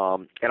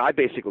 And I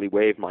basically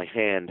waved my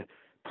hand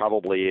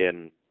probably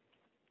in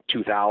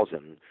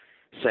 2000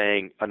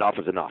 saying enough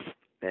is enough.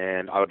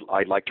 And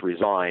I'd like to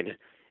resign,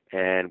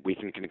 and we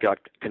can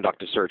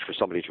conduct a search for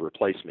somebody to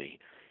replace me.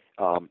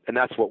 And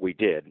that's what we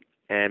did.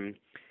 And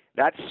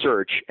that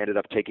search ended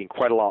up taking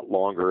quite a lot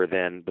longer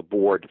than the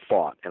board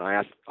thought. And I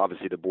asked,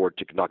 obviously, the board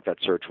to conduct that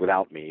search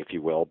without me, if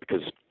you will,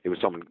 because it was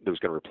someone that was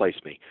going to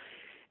replace me.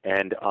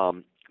 And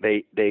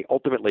they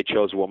ultimately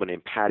chose a woman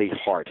named Patty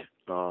Hart.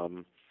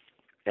 And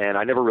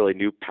I never really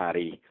knew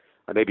Patty.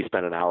 I maybe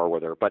spent an hour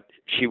with her. But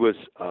she was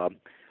a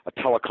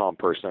telecom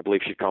person. I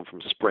believe she'd come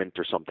from Sprint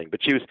or something.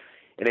 But she was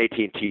an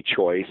AT&T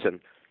choice and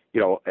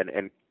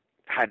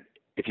had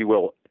if you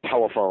will,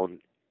 telephone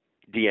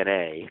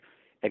DNA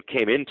and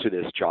came into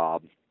this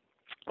job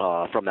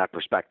from that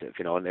perspective,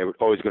 and they were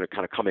always going to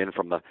kind of come in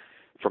from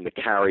the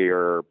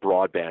carrier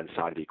broadband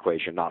side of the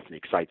equation, not from the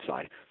Excite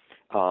side.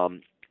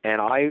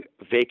 And I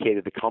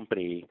vacated the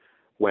company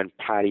when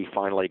Patty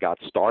finally got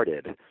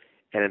started.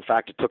 And in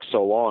fact, it took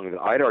so long that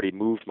I'd already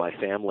moved my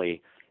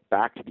family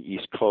back to the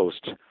East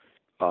Coast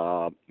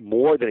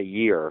more than a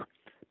year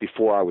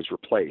before I was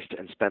replaced,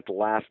 and spent the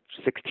last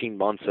 16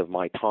 months of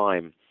my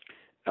time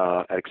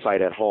at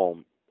Excite at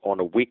home on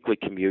a weekly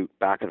commute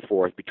back and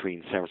forth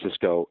between San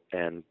Francisco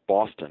and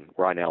Boston,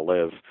 where I now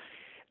live.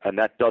 And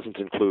that doesn't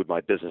include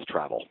my business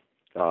travel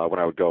when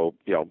I would go,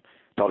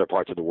 to other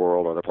parts of the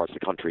world or other parts of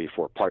the country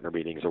for partner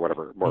meetings or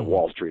whatever, or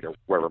Wall Street or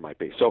wherever it might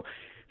be. So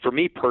for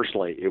me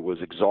personally, it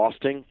was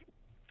exhausting.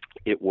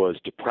 It was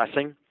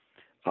depressing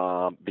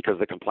because of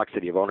the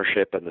complexity of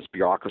ownership and this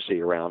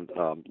bureaucracy around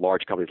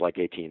large companies like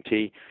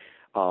AT&T.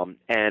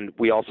 And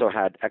we also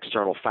had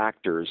external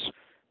factors,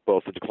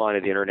 both the decline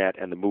of the internet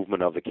and the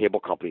movement of the cable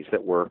companies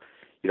that were,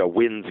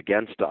 winds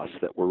against us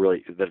that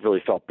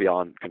really felt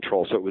beyond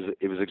control. So it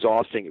was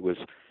exhausting. It was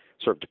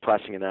sort of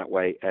depressing in that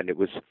way, and it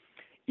was,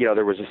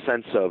 there was a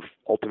sense of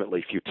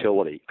ultimately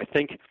futility. I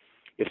think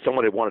if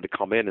someone had wanted to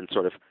come in and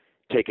sort of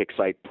take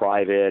Excite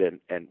private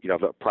and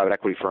if a private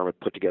equity firm had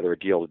put together a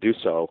deal to do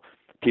so,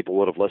 people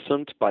would have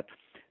listened. But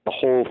the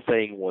whole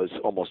thing was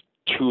almost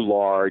too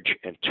large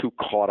and too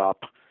caught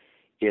up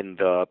in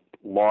the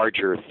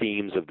larger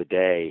themes of the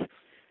day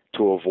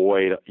to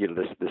avoid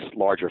this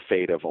larger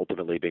fate of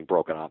ultimately being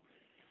broken up.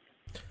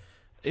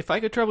 If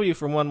I could trouble you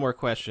for one more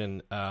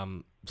question,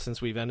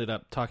 since we've ended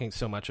up talking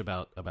so much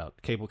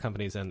about cable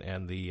companies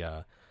and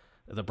the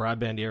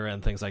broadband era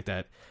and things like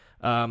that,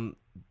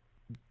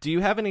 do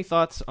you have any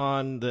thoughts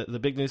on the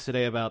big news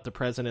today about the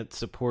president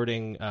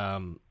supporting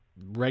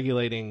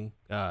regulating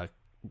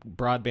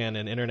broadband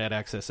and internet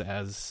access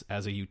as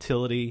a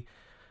utility?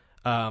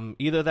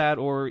 Either that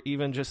or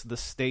even just the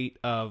state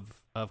of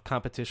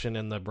competition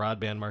in the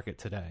broadband market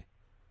today?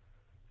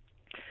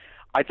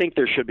 I think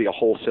there should be a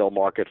wholesale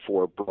market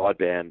for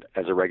broadband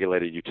as a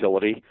regulated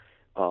utility.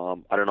 I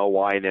don't know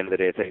why, in the end of the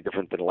day, it's any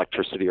different than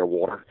electricity or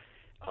water.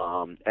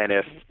 And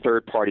if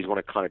third parties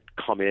want to kind of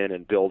come in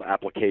and build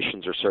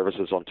applications or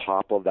services on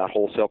top of that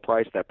wholesale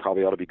price, that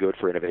probably ought to be good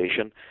for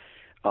innovation.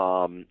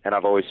 And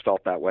I've always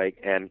felt that way.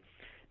 And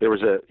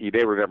you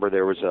may remember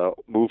there was a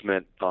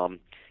movement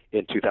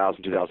in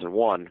 2000,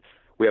 2001.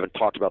 We haven't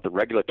talked about the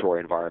regulatory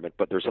environment,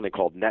 but there's something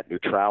called net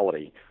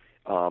neutrality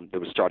that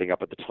was starting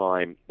up at the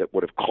time that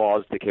would have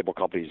caused the cable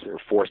companies or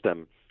forced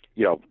them,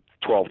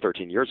 12,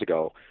 13 years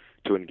ago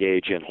to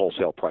engage in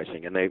wholesale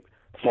pricing. And they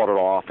fought it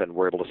off and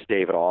were able to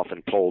stave it off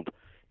and told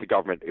the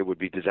government it would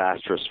be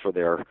disastrous for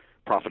their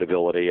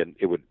profitability, and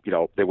it would,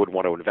 they wouldn't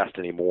want to invest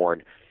anymore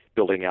in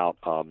building out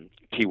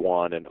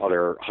T1 and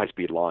other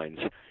high-speed lines.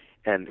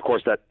 And of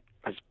course, that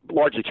has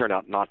largely turned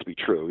out not to be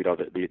true.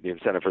 The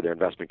incentive for their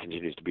investment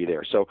continues to be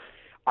there. So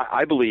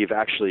I believe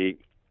actually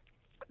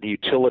the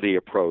utility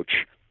approach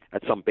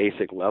at some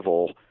basic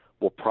level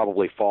will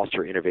probably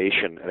foster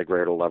innovation at a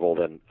greater level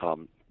than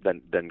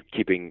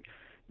keeping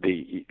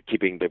the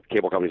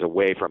cable companies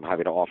away from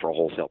having to offer a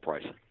wholesale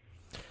price.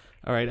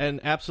 All right,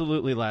 and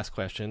absolutely last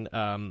question.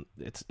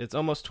 It's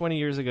almost 20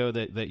 years ago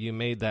that you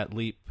made that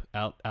leap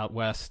out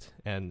west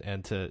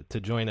and to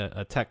join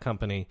a tech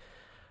company.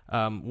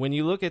 When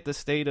you look at the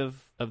state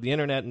of the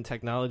internet and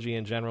technology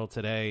in general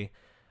today,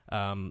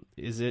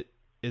 is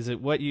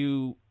it what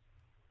you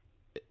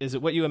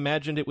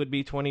imagined it would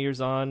be 20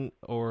 years on,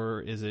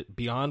 or is it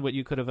beyond what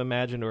you could have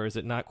imagined, or is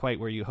it not quite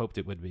where you hoped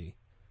it would be?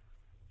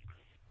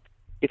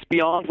 It's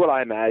beyond what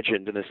I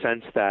imagined in the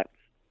sense that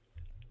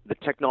the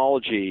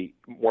technology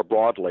more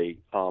broadly,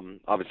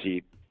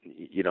 obviously,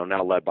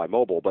 now led by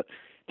mobile, but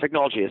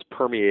technology has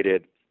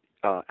permeated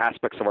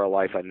aspects of our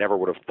life I never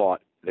would have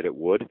thought that it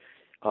would.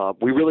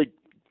 We really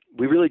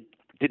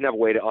didn't have a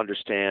way to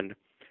understand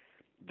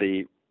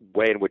the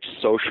way in which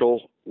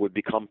social would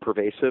become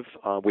pervasive.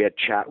 We had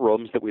chat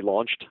rooms that we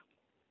launched,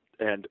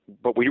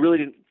 but we really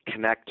didn't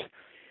connect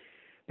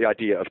the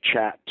idea of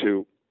chat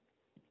to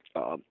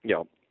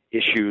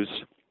issues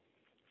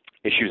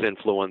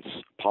influence,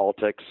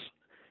 politics,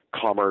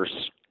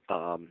 commerce,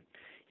 the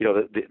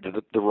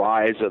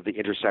rise of the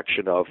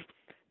intersection of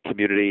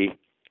community,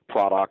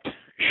 product,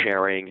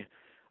 sharing.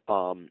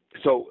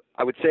 So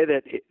I would say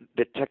that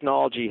the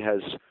technology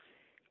has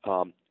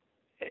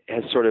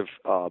sort of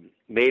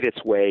made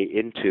its way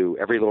into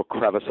every little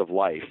crevice of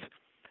life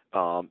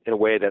in a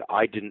way that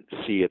I didn't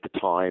see at the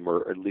time,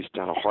 or at least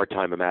had a hard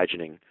time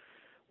imagining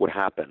would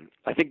happen.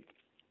 I think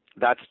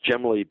that's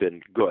generally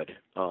been good.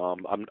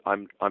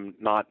 I'm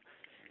not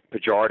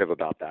pejorative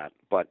about that,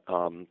 but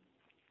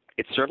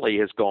it certainly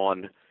has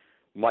gone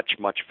much,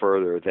 much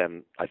further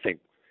than I think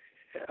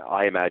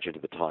I imagined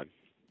at the time.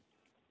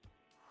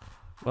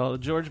 Well,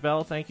 George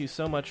Bell, thank you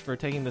so much for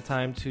taking the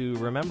time to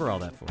remember all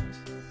that for us.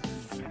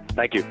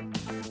 Thank you.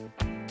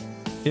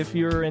 If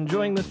you're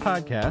enjoying this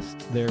podcast,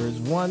 there's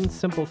one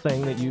simple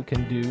thing that you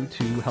can do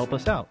to help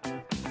us out.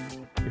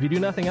 If you do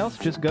nothing else,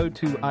 just go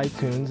to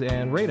iTunes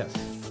and rate us.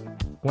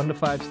 1 to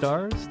 5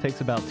 stars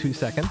takes about 2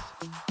 seconds.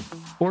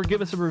 Or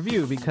give us a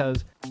review,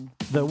 because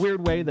the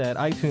weird way that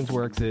iTunes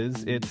works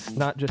is it's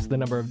not just the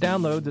number of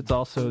downloads, it's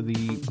also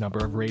the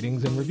number of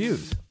ratings and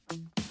reviews.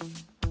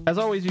 As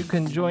always, you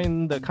can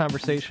join the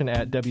conversation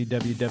at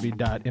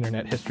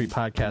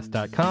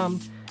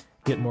www.internethistorypodcast.com.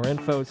 Get more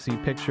info, see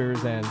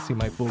pictures, and see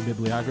my full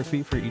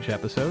bibliography for each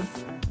episode.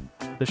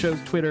 The show's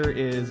Twitter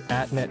is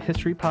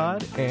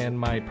 @NetHistoryPod, and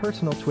my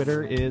personal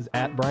Twitter is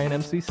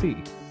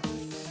 @BrianMCC.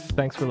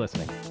 Thanks for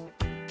listening.